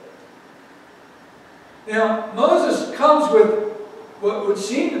idea. Now, Moses comes with what would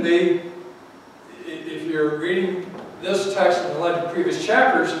seem to be, if you're reading this text and the previous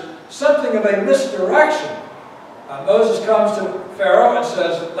chapters, something of a misdirection. Moses comes to Pharaoh and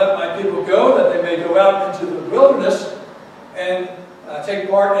says, "Let my people go, that they may go out into the wilderness and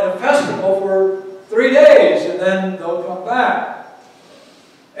take part in a festival for 3 days, and then they'll come back."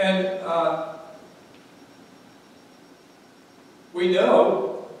 And we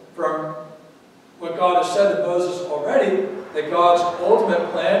know from what God has said to Moses already, that God's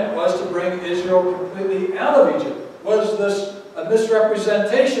ultimate plan was to bring Israel completely out of Egypt. Was this a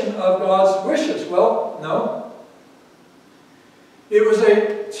misrepresentation of God's wishes? Well, no. It was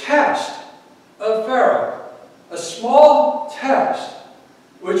a test of Pharaoh, a small test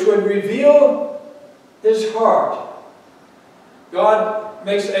which would reveal his heart. God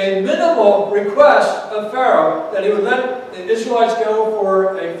makes a minimal request of Pharaoh that he would let the Israelites go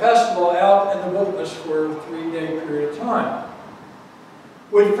for a festival out in the wilderness for a 3-day period of time.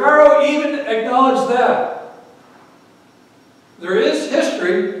 Would Pharaoh even acknowledge that? There is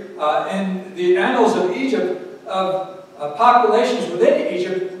history in the annals of Egypt of populations within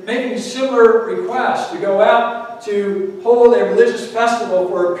Egypt making similar requests to go out to hold a religious festival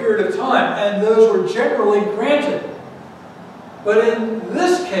for a period of time, and those were generally granted. But in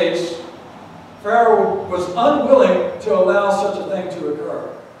this case, Pharaoh was unwilling to allow such a thing to occur.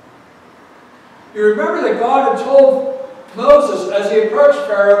 You remember that God had told Moses as he approached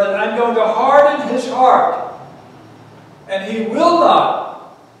Pharaoh that I'm going to harden his heart, and he will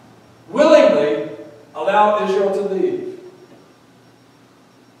not willingly allow Israel to leave.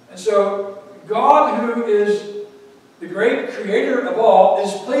 And so God, who is the great creator of all,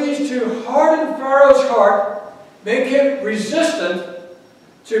 is pleased to harden Pharaoh's heart, make him resistant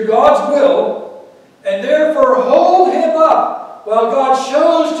to God's will, and therefore hold him up while God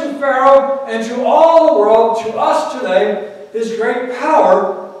shows to Pharaoh and to all the world, to us today, his great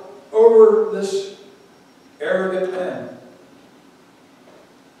power over this arrogant man.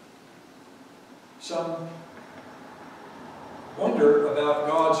 Some wonder about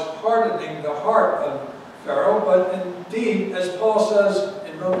God's hardening the heart of Pharaoh, but indeed, as Paul says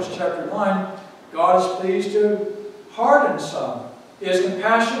in Romans chapter 9, God is pleased to harden some. He has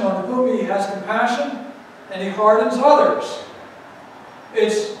compassion on whom he has compassion, and he hardens others.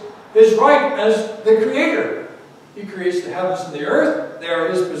 It's his right as the creator. He creates the heavens and the earth. They are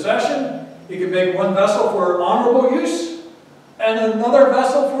his possession. He can make one vessel for honorable use and another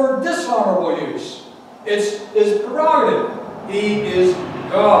vessel for dishonorable use. It's his prerogative. He is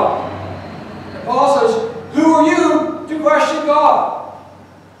God. Paul says, who are you to question God?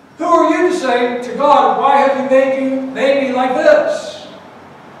 Who are you to say to God, why have you made me like this?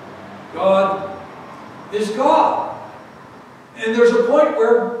 God is God. And there's a point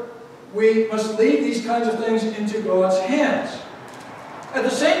where we must leave these kinds of things into God's hands. At the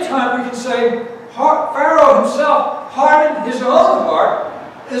same time, we can say Pharaoh himself hardened his own heart,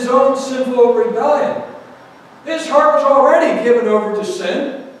 his own sinful rebellion. His heart was already given over to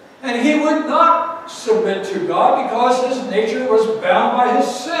sin, and he would not submit to God because his nature was bound by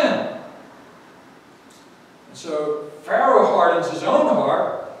his sin. And so Pharaoh hardens his own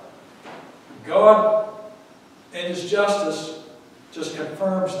heart. God, in his justice, just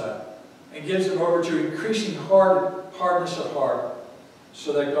confirms that and gives him over to increasing hardness of heart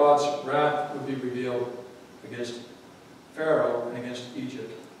so that God's wrath would be revealed against Pharaoh and against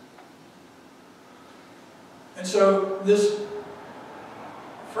Egypt. And so this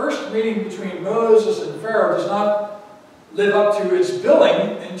first meeting between Moses and Pharaoh does not live up to its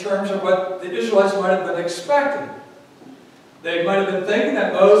billing in terms of what the Israelites might have been expecting. They might have been thinking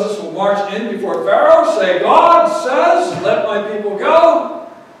that Moses will march in before Pharaoh, say, God says, let my people go.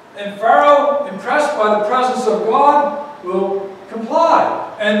 And Pharaoh, impressed by the presence of God, will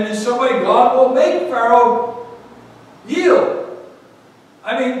comply. And in some way, God will make Pharaoh yield.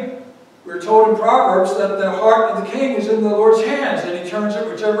 I mean, we're told in Proverbs that the heart of the king is in the Lord's hands, and he turns it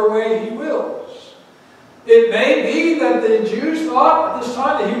whichever way he wills. It may be that the Jews thought at this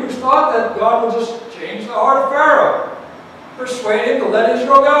time, the Hebrews thought that God would just change the heart of Pharaoh, persuade him to let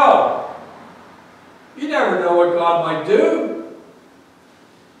Israel go. You never know what God might do.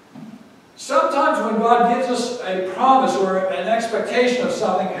 Sometimes when God gives us a promise or an expectation of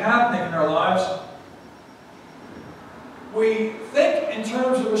something happening in our lives, we think in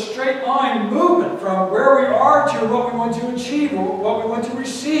terms of a straight line movement from where we are to what we want to achieve or what we want to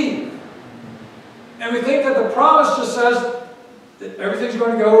receive. And we think that the promise just says that everything's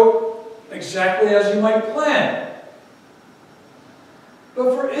going to go exactly as you might plan.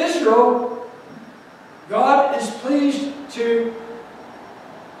 But for Israel, God is pleased to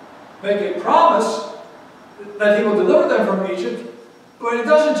make a promise that he will deliver them from Egypt, but he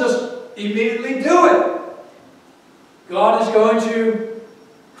doesn't just immediately do it. God is going to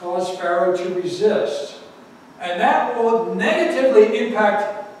cause Pharaoh to resist. And that will negatively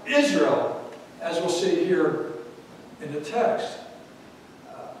impact Israel, as we'll see here in the text.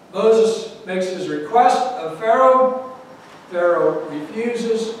 Moses makes his request of Pharaoh. Pharaoh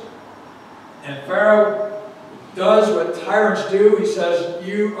refuses. And Pharaoh does what tyrants do. He says,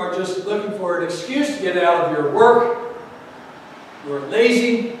 you are just looking for an excuse to get out of your work. You're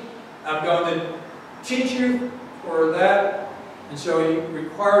lazy. I'm going to teach you for that. And so he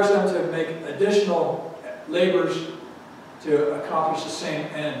requires them to make additional labors to accomplish the same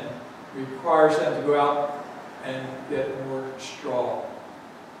end. He requires them to go out and get more straw.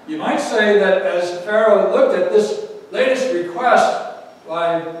 You might say that as Pharaoh looked at this latest request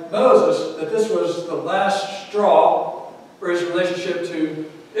by Moses, that this was the last straw for his relationship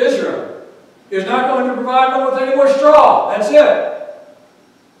to Israel. He was not going to provide them with any more straw. That's it.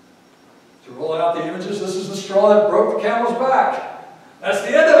 To roll out the images, this is the straw that broke the camel's back. That's the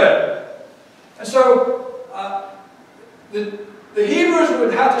end of it. And so the Hebrews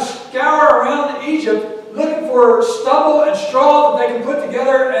would have to scour around Egypt looking for stubble and straw that they can put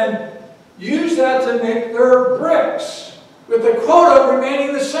together and use that to make their bricks, with the quota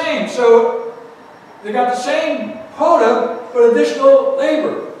remaining the same. So they got the same quota, but additional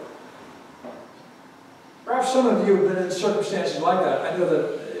labor. Perhaps some of you have been in circumstances like that. I know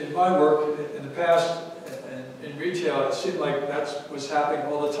that in my work in the past, and in retail, it seemed like that's what's happening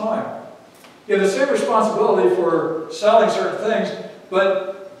all the time. You have the same responsibility for selling certain things,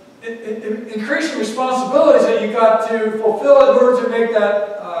 but increasing responsibilities that you got to fulfill in order to make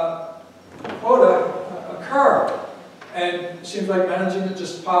that quota occur. And it seems like managing it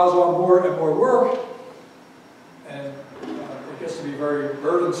just piles on more and more work, and it gets to be very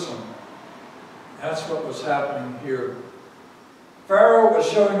burdensome. That's what was happening here. Pharaoh was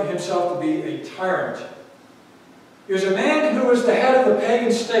showing himself to be a tyrant. He was a man who was the head of the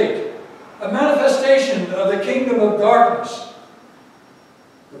pagan state, a manifestation of the kingdom of darkness,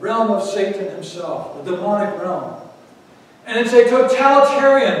 the realm of Satan himself, the demonic realm. And it's a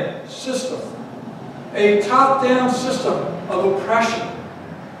totalitarian system, a top-down system of oppression.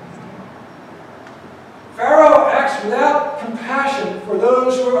 Pharaoh acts without compassion for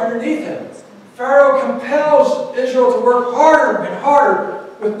those who are underneath him. Pharaoh compels Israel to work harder and harder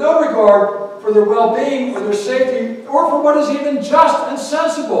with no regard for their well-being or their safety or for what is even just and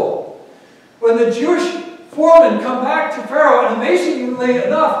sensible. When the Jewish foremen come back to Pharaoh, and amazingly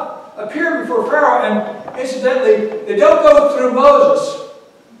enough, appear before Pharaoh, and incidentally, they don't go through Moses.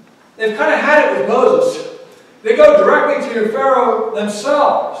 They've kind of had it with Moses. They go directly to Pharaoh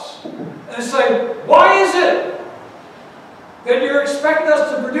themselves and say, why is it that you're expecting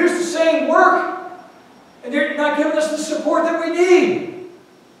us to produce the same work and you're not giving us the support that we need?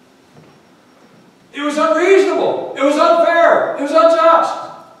 It was unreasonable. It was unfair. It was unjust.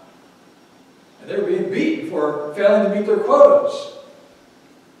 And they were being beaten for failing to meet their quotas.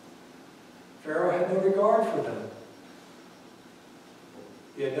 Pharaoh had no regard for them.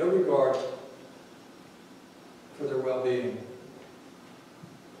 He had no regard for their well-being.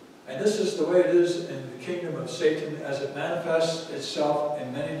 And this is the way it is in the kingdom of Satan as it manifests itself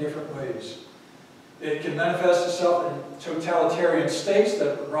in many different ways. It can manifest itself in totalitarian states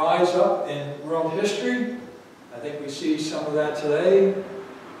that rise up in world history. I think we see some of that today,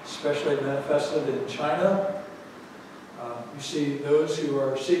 especially manifested in China. You see those who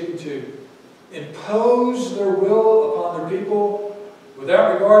are seeking to impose their will upon their people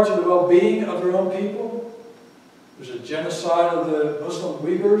without regard to the well-being of their own people. There's a genocide of the Muslim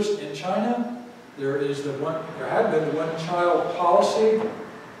Uyghurs in China. There had been the one-child policy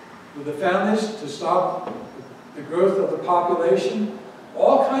with the families to stop the growth of the population.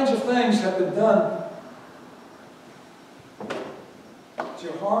 All kinds of things have been done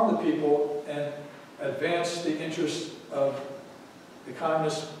to harm the people and advance the interests of the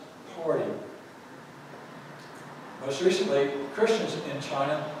Communist Party. Most recently, Christians in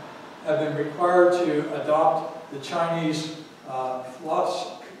China have been required to adopt the Chinese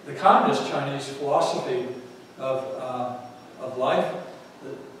the Communist Chinese philosophy of life.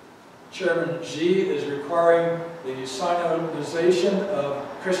 The Chairman Xi is requiring the Sinodization of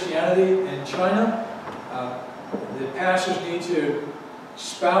Christianity in China. The pastors need to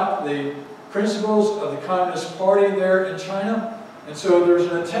spout the principles of the Communist Party there in China. And so there's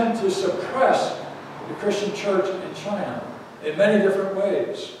an attempt to suppress the Christian church in China in many different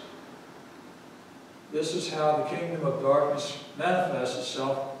ways. This is how the kingdom of darkness manifests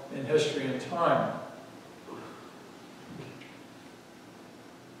itself in history and time.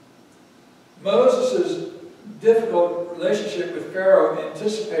 Moses' difficult relationship with Pharaoh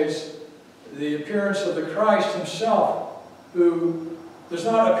anticipates the appearance of the Christ himself, who does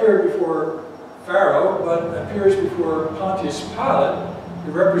not appear before Pharaoh, but appears before Pontius Pilate,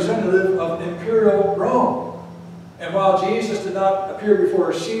 the representative of imperial Rome. And while Jesus did not appear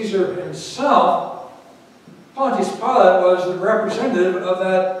before Caesar himself, Pontius Pilate was the representative of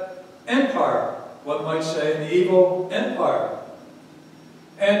that empire, one might say an evil empire.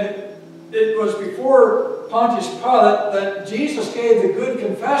 And it was before Pontius Pilate that Jesus gave the good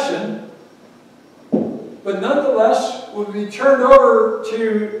confession, but nonetheless would be turned over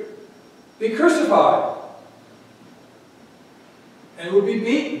to be crucified and would be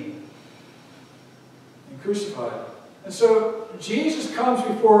beaten and crucified. And so Jesus comes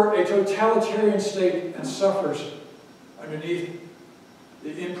before a totalitarian state and suffers underneath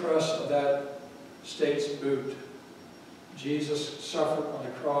the impress of that state's boot. Jesus suffered on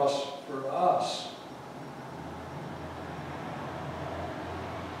the cross for us.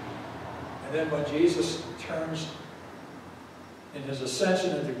 And then when Jesus turns in his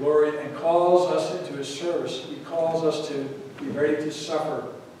ascension into glory and calls us into his service, he calls us to be ready to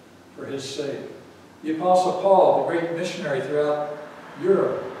suffer for his sake. The Apostle Paul, the great missionary throughout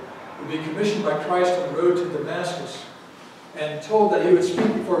Europe, would be commissioned by Christ on the road to Damascus and told that he would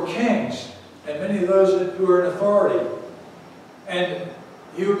speak before kings and many of those who are in authority. And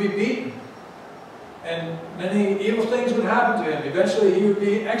he would be beaten. And many evil things would happen to him. Eventually he would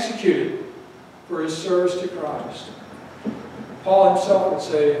be executed for his service to Christ. Paul himself would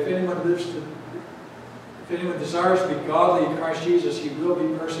say, if anyone desires to be godly in Christ Jesus, he will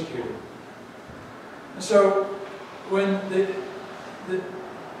be persecuted. And so when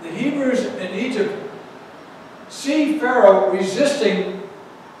the Hebrews in Egypt see Pharaoh resisting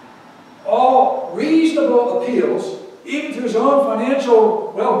all reasonable appeals, even to his own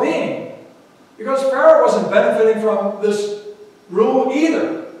financial well-being, because Pharaoh wasn't benefiting from this rule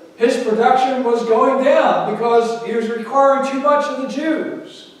either. His production was going down because he was requiring too much of the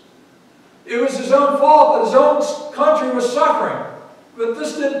Jews. It was his own fault that his own country was suffering. But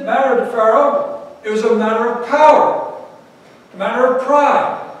this didn't matter to Pharaoh. It was a matter of power, a matter of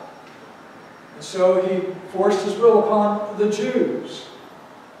pride. And so he forced his will upon the Jews.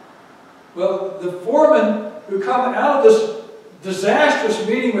 Well, the foremen who come out of this disastrous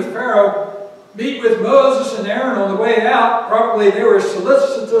meeting with Pharaoh meet with Moses and Aaron on the way out. Probably they were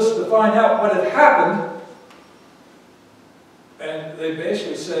solicitous to find out what had happened. And they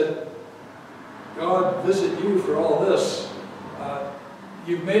basically said, God visit you for all this.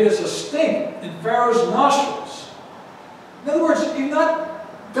 you've made us a stink in Pharaoh's nostrils. In other words, you've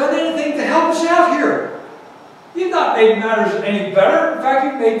not done anything to help us out here. You've not made matters any better. In fact,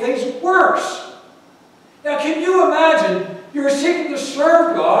 you've made things worse. Now, can you imagine you're seeking to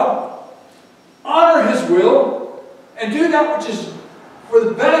serve God, honor His will, and do that which is for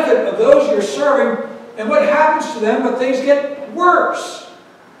the benefit of those you're serving, and what happens to them when things get worse,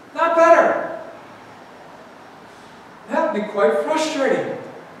 not better? That would be quite frustrating,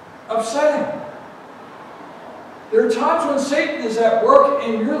 upsetting. There are times when Satan is at work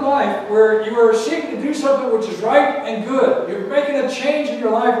in your life where you are seeking to do something which is right and good. You're making a change in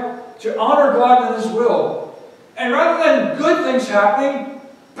your life to honor God and His will. And rather than good things happening,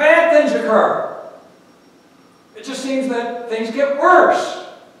 bad things occur. It just seems that things get worse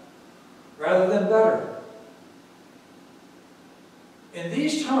rather than better. In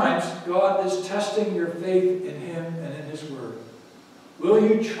these times, God is testing your faith in Him and in His Word. Will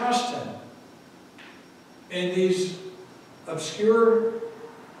you trust Him in these obscure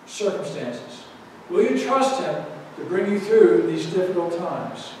circumstances? Will you trust Him to bring you through these difficult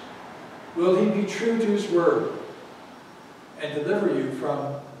times? Will He be true to His Word and deliver you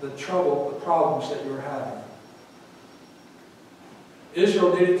from the trouble, the problems that you're having?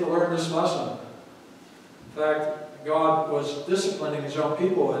 Israel needed to learn this lesson. In fact, God was disciplining His own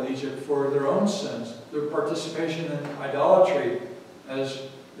people in Egypt for their own sins, their participation in idolatry, as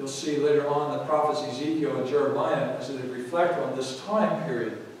you'll see later on in the prophets Ezekiel and Jeremiah, as they reflect on this time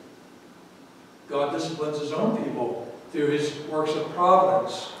period. God disciplines His own people through His works of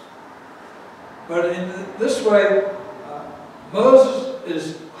providence. But in this way, Moses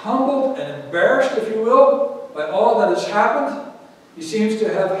is humbled and embarrassed, if you will, by all that has happened. He seems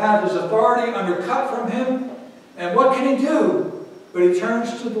to have had his authority undercut from him. And what can he do? But he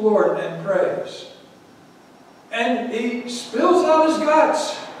turns to the Lord and prays. And he spills out his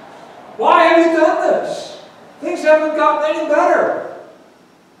guts. Why have you done this? Things haven't gotten any better.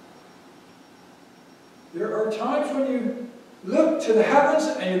 There are times when you look to the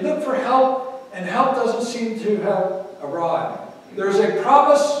heavens and you look for help, and help doesn't seem to have arrived. There's a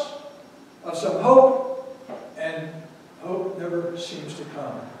promise of some hope, and hope never seems to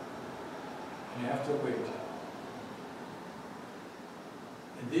come. And you have to wait.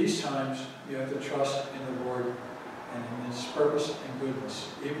 In these times, you have to trust in the Lord and in His purpose and goodness,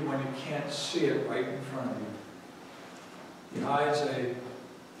 even when you can't see it right in front of you. He hides a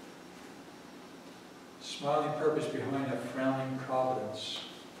smiling purpose behind a frowning providence.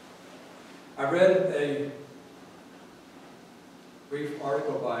 I read a brief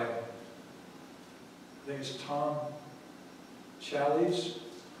article by, I think it's Tom Challies.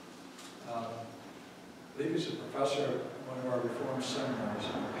 I believe he's a professor at one of our Reformed seminaries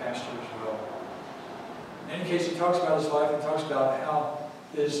and a pastor as well. In any case, he talks about his life and talks about how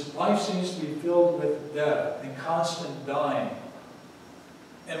his life seems to be filled with death and constant dying.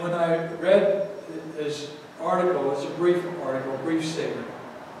 And when I read his article, it's a brief article, a brief statement,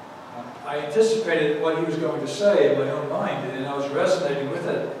 I anticipated what he was going to say in my own mind, and I was resonating with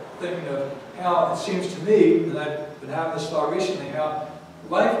it, thinking of how it seems to me, and I've been having this thought recently, how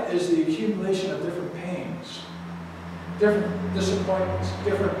life is the accumulation of different pains, different disappointments,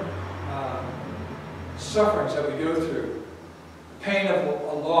 different sufferings that we go through. Pain of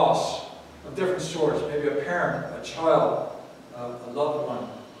a loss of different sorts, maybe a parent, a child, a loved one,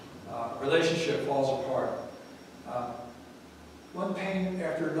 relationship falls apart. One pain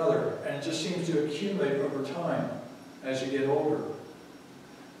after another, and it just seems to accumulate over time as you get older.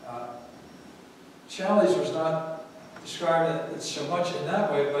 Challies was not describing it so much in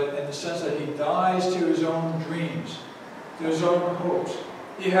that way, but in the sense that he dies to his own dreams, to his own hopes.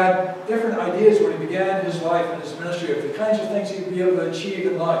 He had different ideas when he began his life and his ministry of the kinds of things he would be able to achieve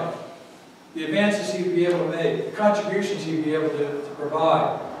in life, the advances he would be able to make, the contributions he would be able to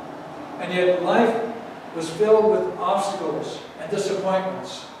provide. And yet life was filled with obstacles and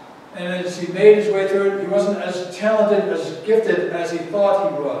disappointments. And as he made his way through it, he wasn't as talented, as gifted as he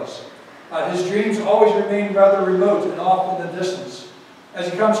thought he was. His dreams always remained rather remote and off in the distance.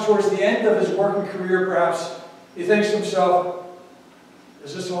 As he comes towards the end of his working career, perhaps, he thinks to himself,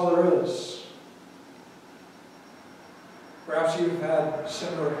 is this all there is? Perhaps you've had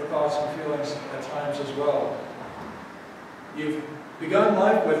similar thoughts and feelings at times as well. You've begun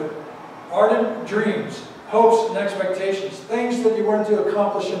life with ardent dreams, hopes and expectations, things that you wanted to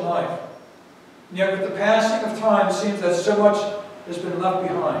accomplish in life. And yet with the passing of time, it seems that so much has been left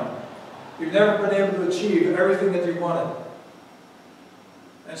behind. You've never been able to achieve everything that you wanted.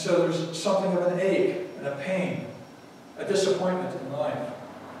 And so there's something of an ache and a pain, a disappointment in life.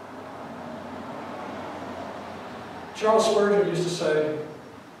 Charles Spurgeon used to say,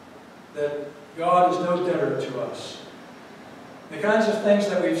 that God is no debtor to us. The kinds of things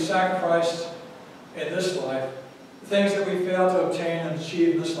that we've sacrificed in this life, the things that we fail to obtain and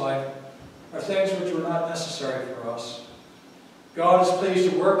achieve in this life, are things which were not necessary for us. God is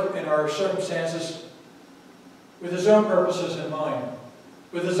pleased to work in our circumstances with His own purposes in mind,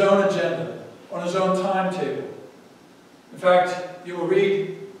 with His own agenda, on His own timetable. In fact, you will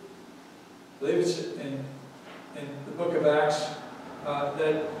read, I believe it's in the book of Acts,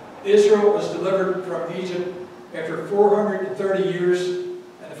 that Israel was delivered from Egypt after 430 years,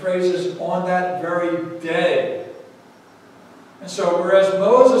 and the phrase is, on that very day. And so, whereas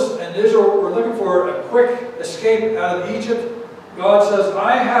Moses and Israel were looking for a quick escape out of Egypt, God says,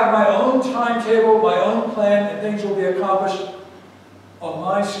 I have my own timetable, my own plan, and things will be accomplished on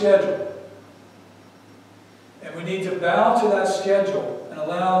my schedule. And we need to bow to that schedule and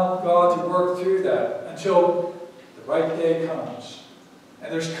allow God to work through that until the right day comes.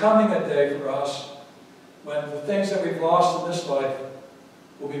 And there's coming a day for us when the things that we've lost in this life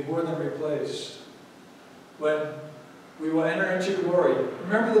will be more than replaced. When we will enter into glory.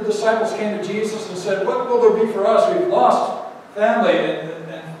 Remember, the disciples came to Jesus and said, what will there be for us? We've lost family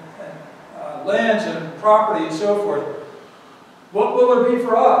and lands and property and so forth. What will there be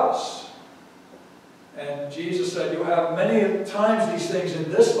for us? And Jesus said, you'll have many times these things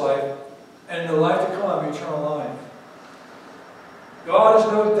in this life, and in the life to come, eternal life. God is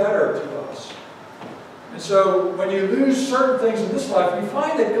no debtor to us. And so, when you lose certain things in this life, you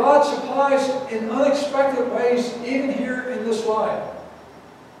find that God supplies in unexpected ways, even here in this life.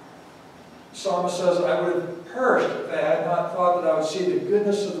 The psalmist says, I would have perished if I had not thought that I would see the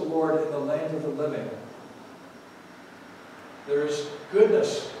goodness of the Lord in the land of the living. There is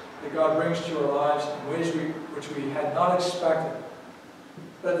goodness that God brings to our lives in ways which we had not expected.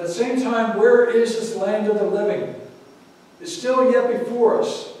 But at the same time, where is this land of the living? It's still yet before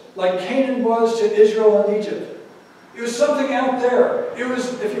us, like Canaan was to Israel and Egypt. It was something out there. It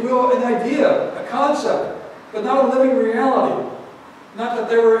was, if you will, an idea, a concept, but not a living reality. Not that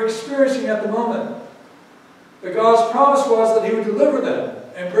they were experiencing at the moment. But God's promise was that He would deliver them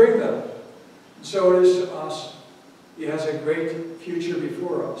and bring them. And so it is to us. He has a great future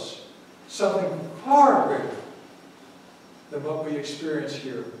before us. Something far greater than what we experience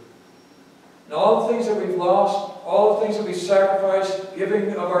here. And all the things that we've lost, all the things that we've sacrificed,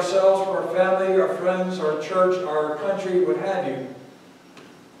 giving of ourselves for our family, our friends, our church, our country, what have you,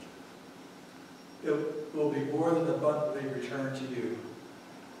 it will be more than abundantly returned to you.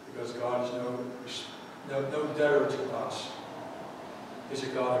 Because God is no debtor to us. He's a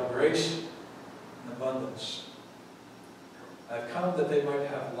God of grace and abundance. I've come that they might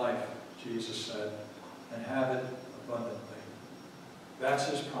have life, Jesus said, and have it abundantly. That's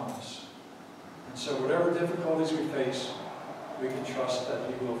His promise. And so whatever difficulties we face, we can trust that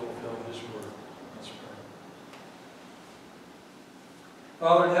He will fulfill His word. Let's pray.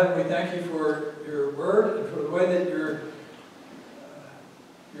 Father in heaven, we thank You for Your word and for the way that Your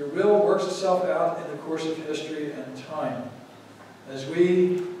will works itself out in the course of history and time. As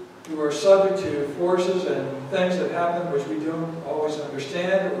we who are subject to forces and things that happen which we don't always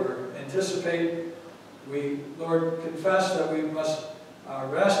understand or anticipate, we, Lord, confess that we must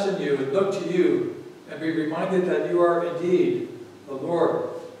rest in You and look to You and be reminded that You are indeed the Lord,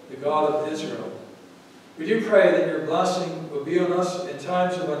 the God of Israel. We do pray that Your blessing will be on us in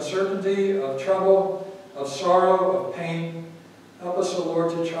times of uncertainty, of trouble, of sorrow, of pain. Help us, O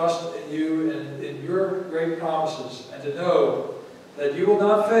Lord, to trust in You and in Your great promises, and to know that You will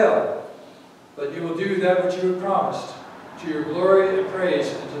not fail, but You will do that which You have promised, to Your glory and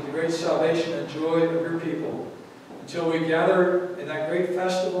praise, and to the great salvation and joy of Your people, until we gather in that great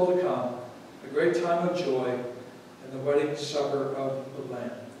festival to come, a great time of joy, and the wedding supper of the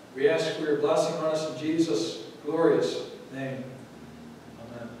Lamb. We ask for Your blessing on us in Jesus' glorious name.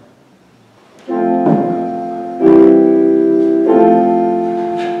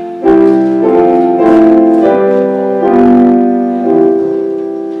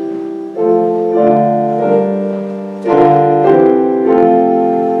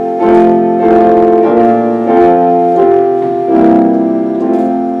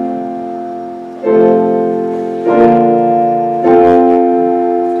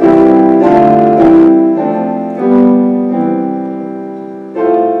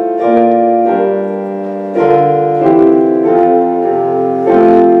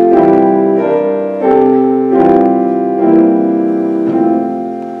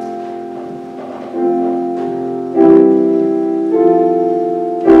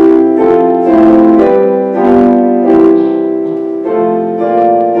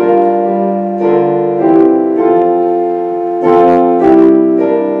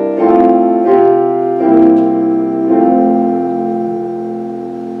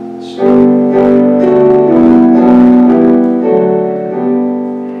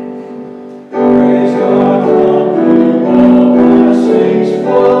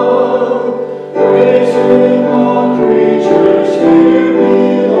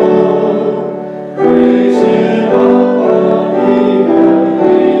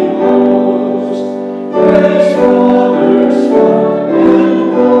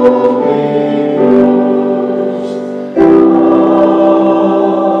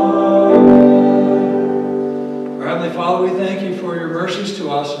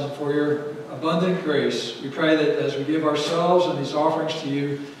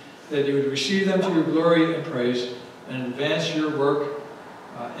 you, that you would receive them to your glory and praise and advance your work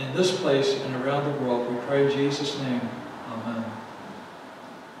in this place and around the world. We pray in Jesus' name. Amen.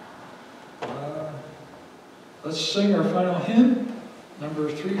 Let's sing our final hymn, number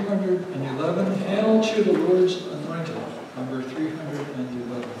 311, Hail to the Lord's Anointed, number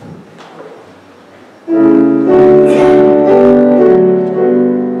 311.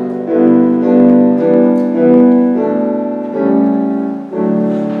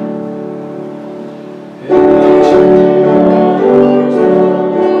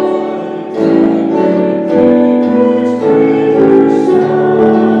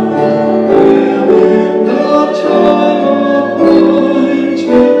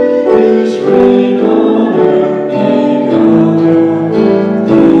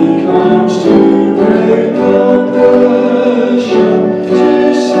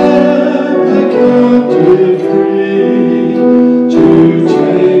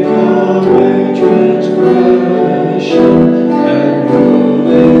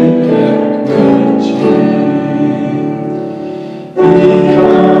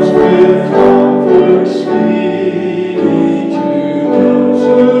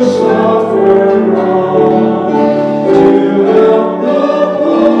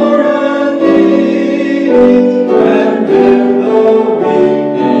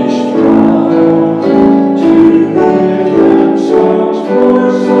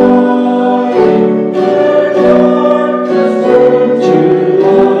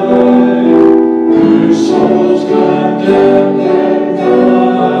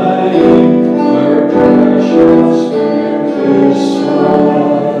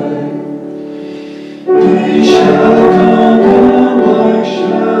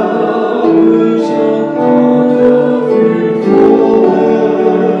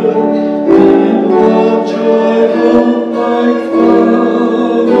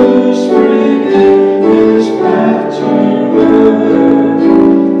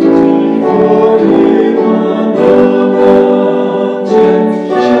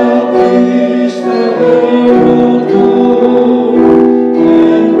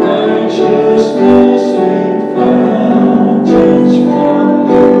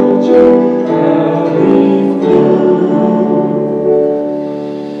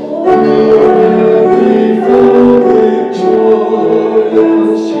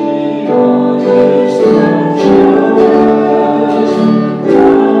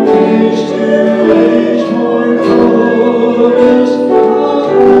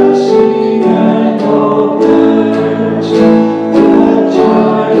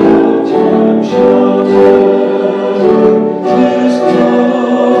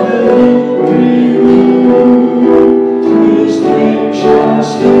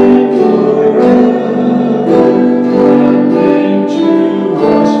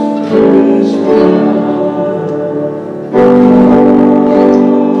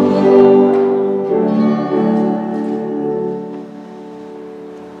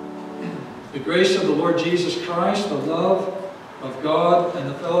 The grace of the Lord Jesus Christ, the love of God, and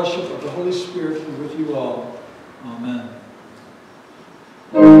the fellowship of the Holy Spirit be with you all. Amen.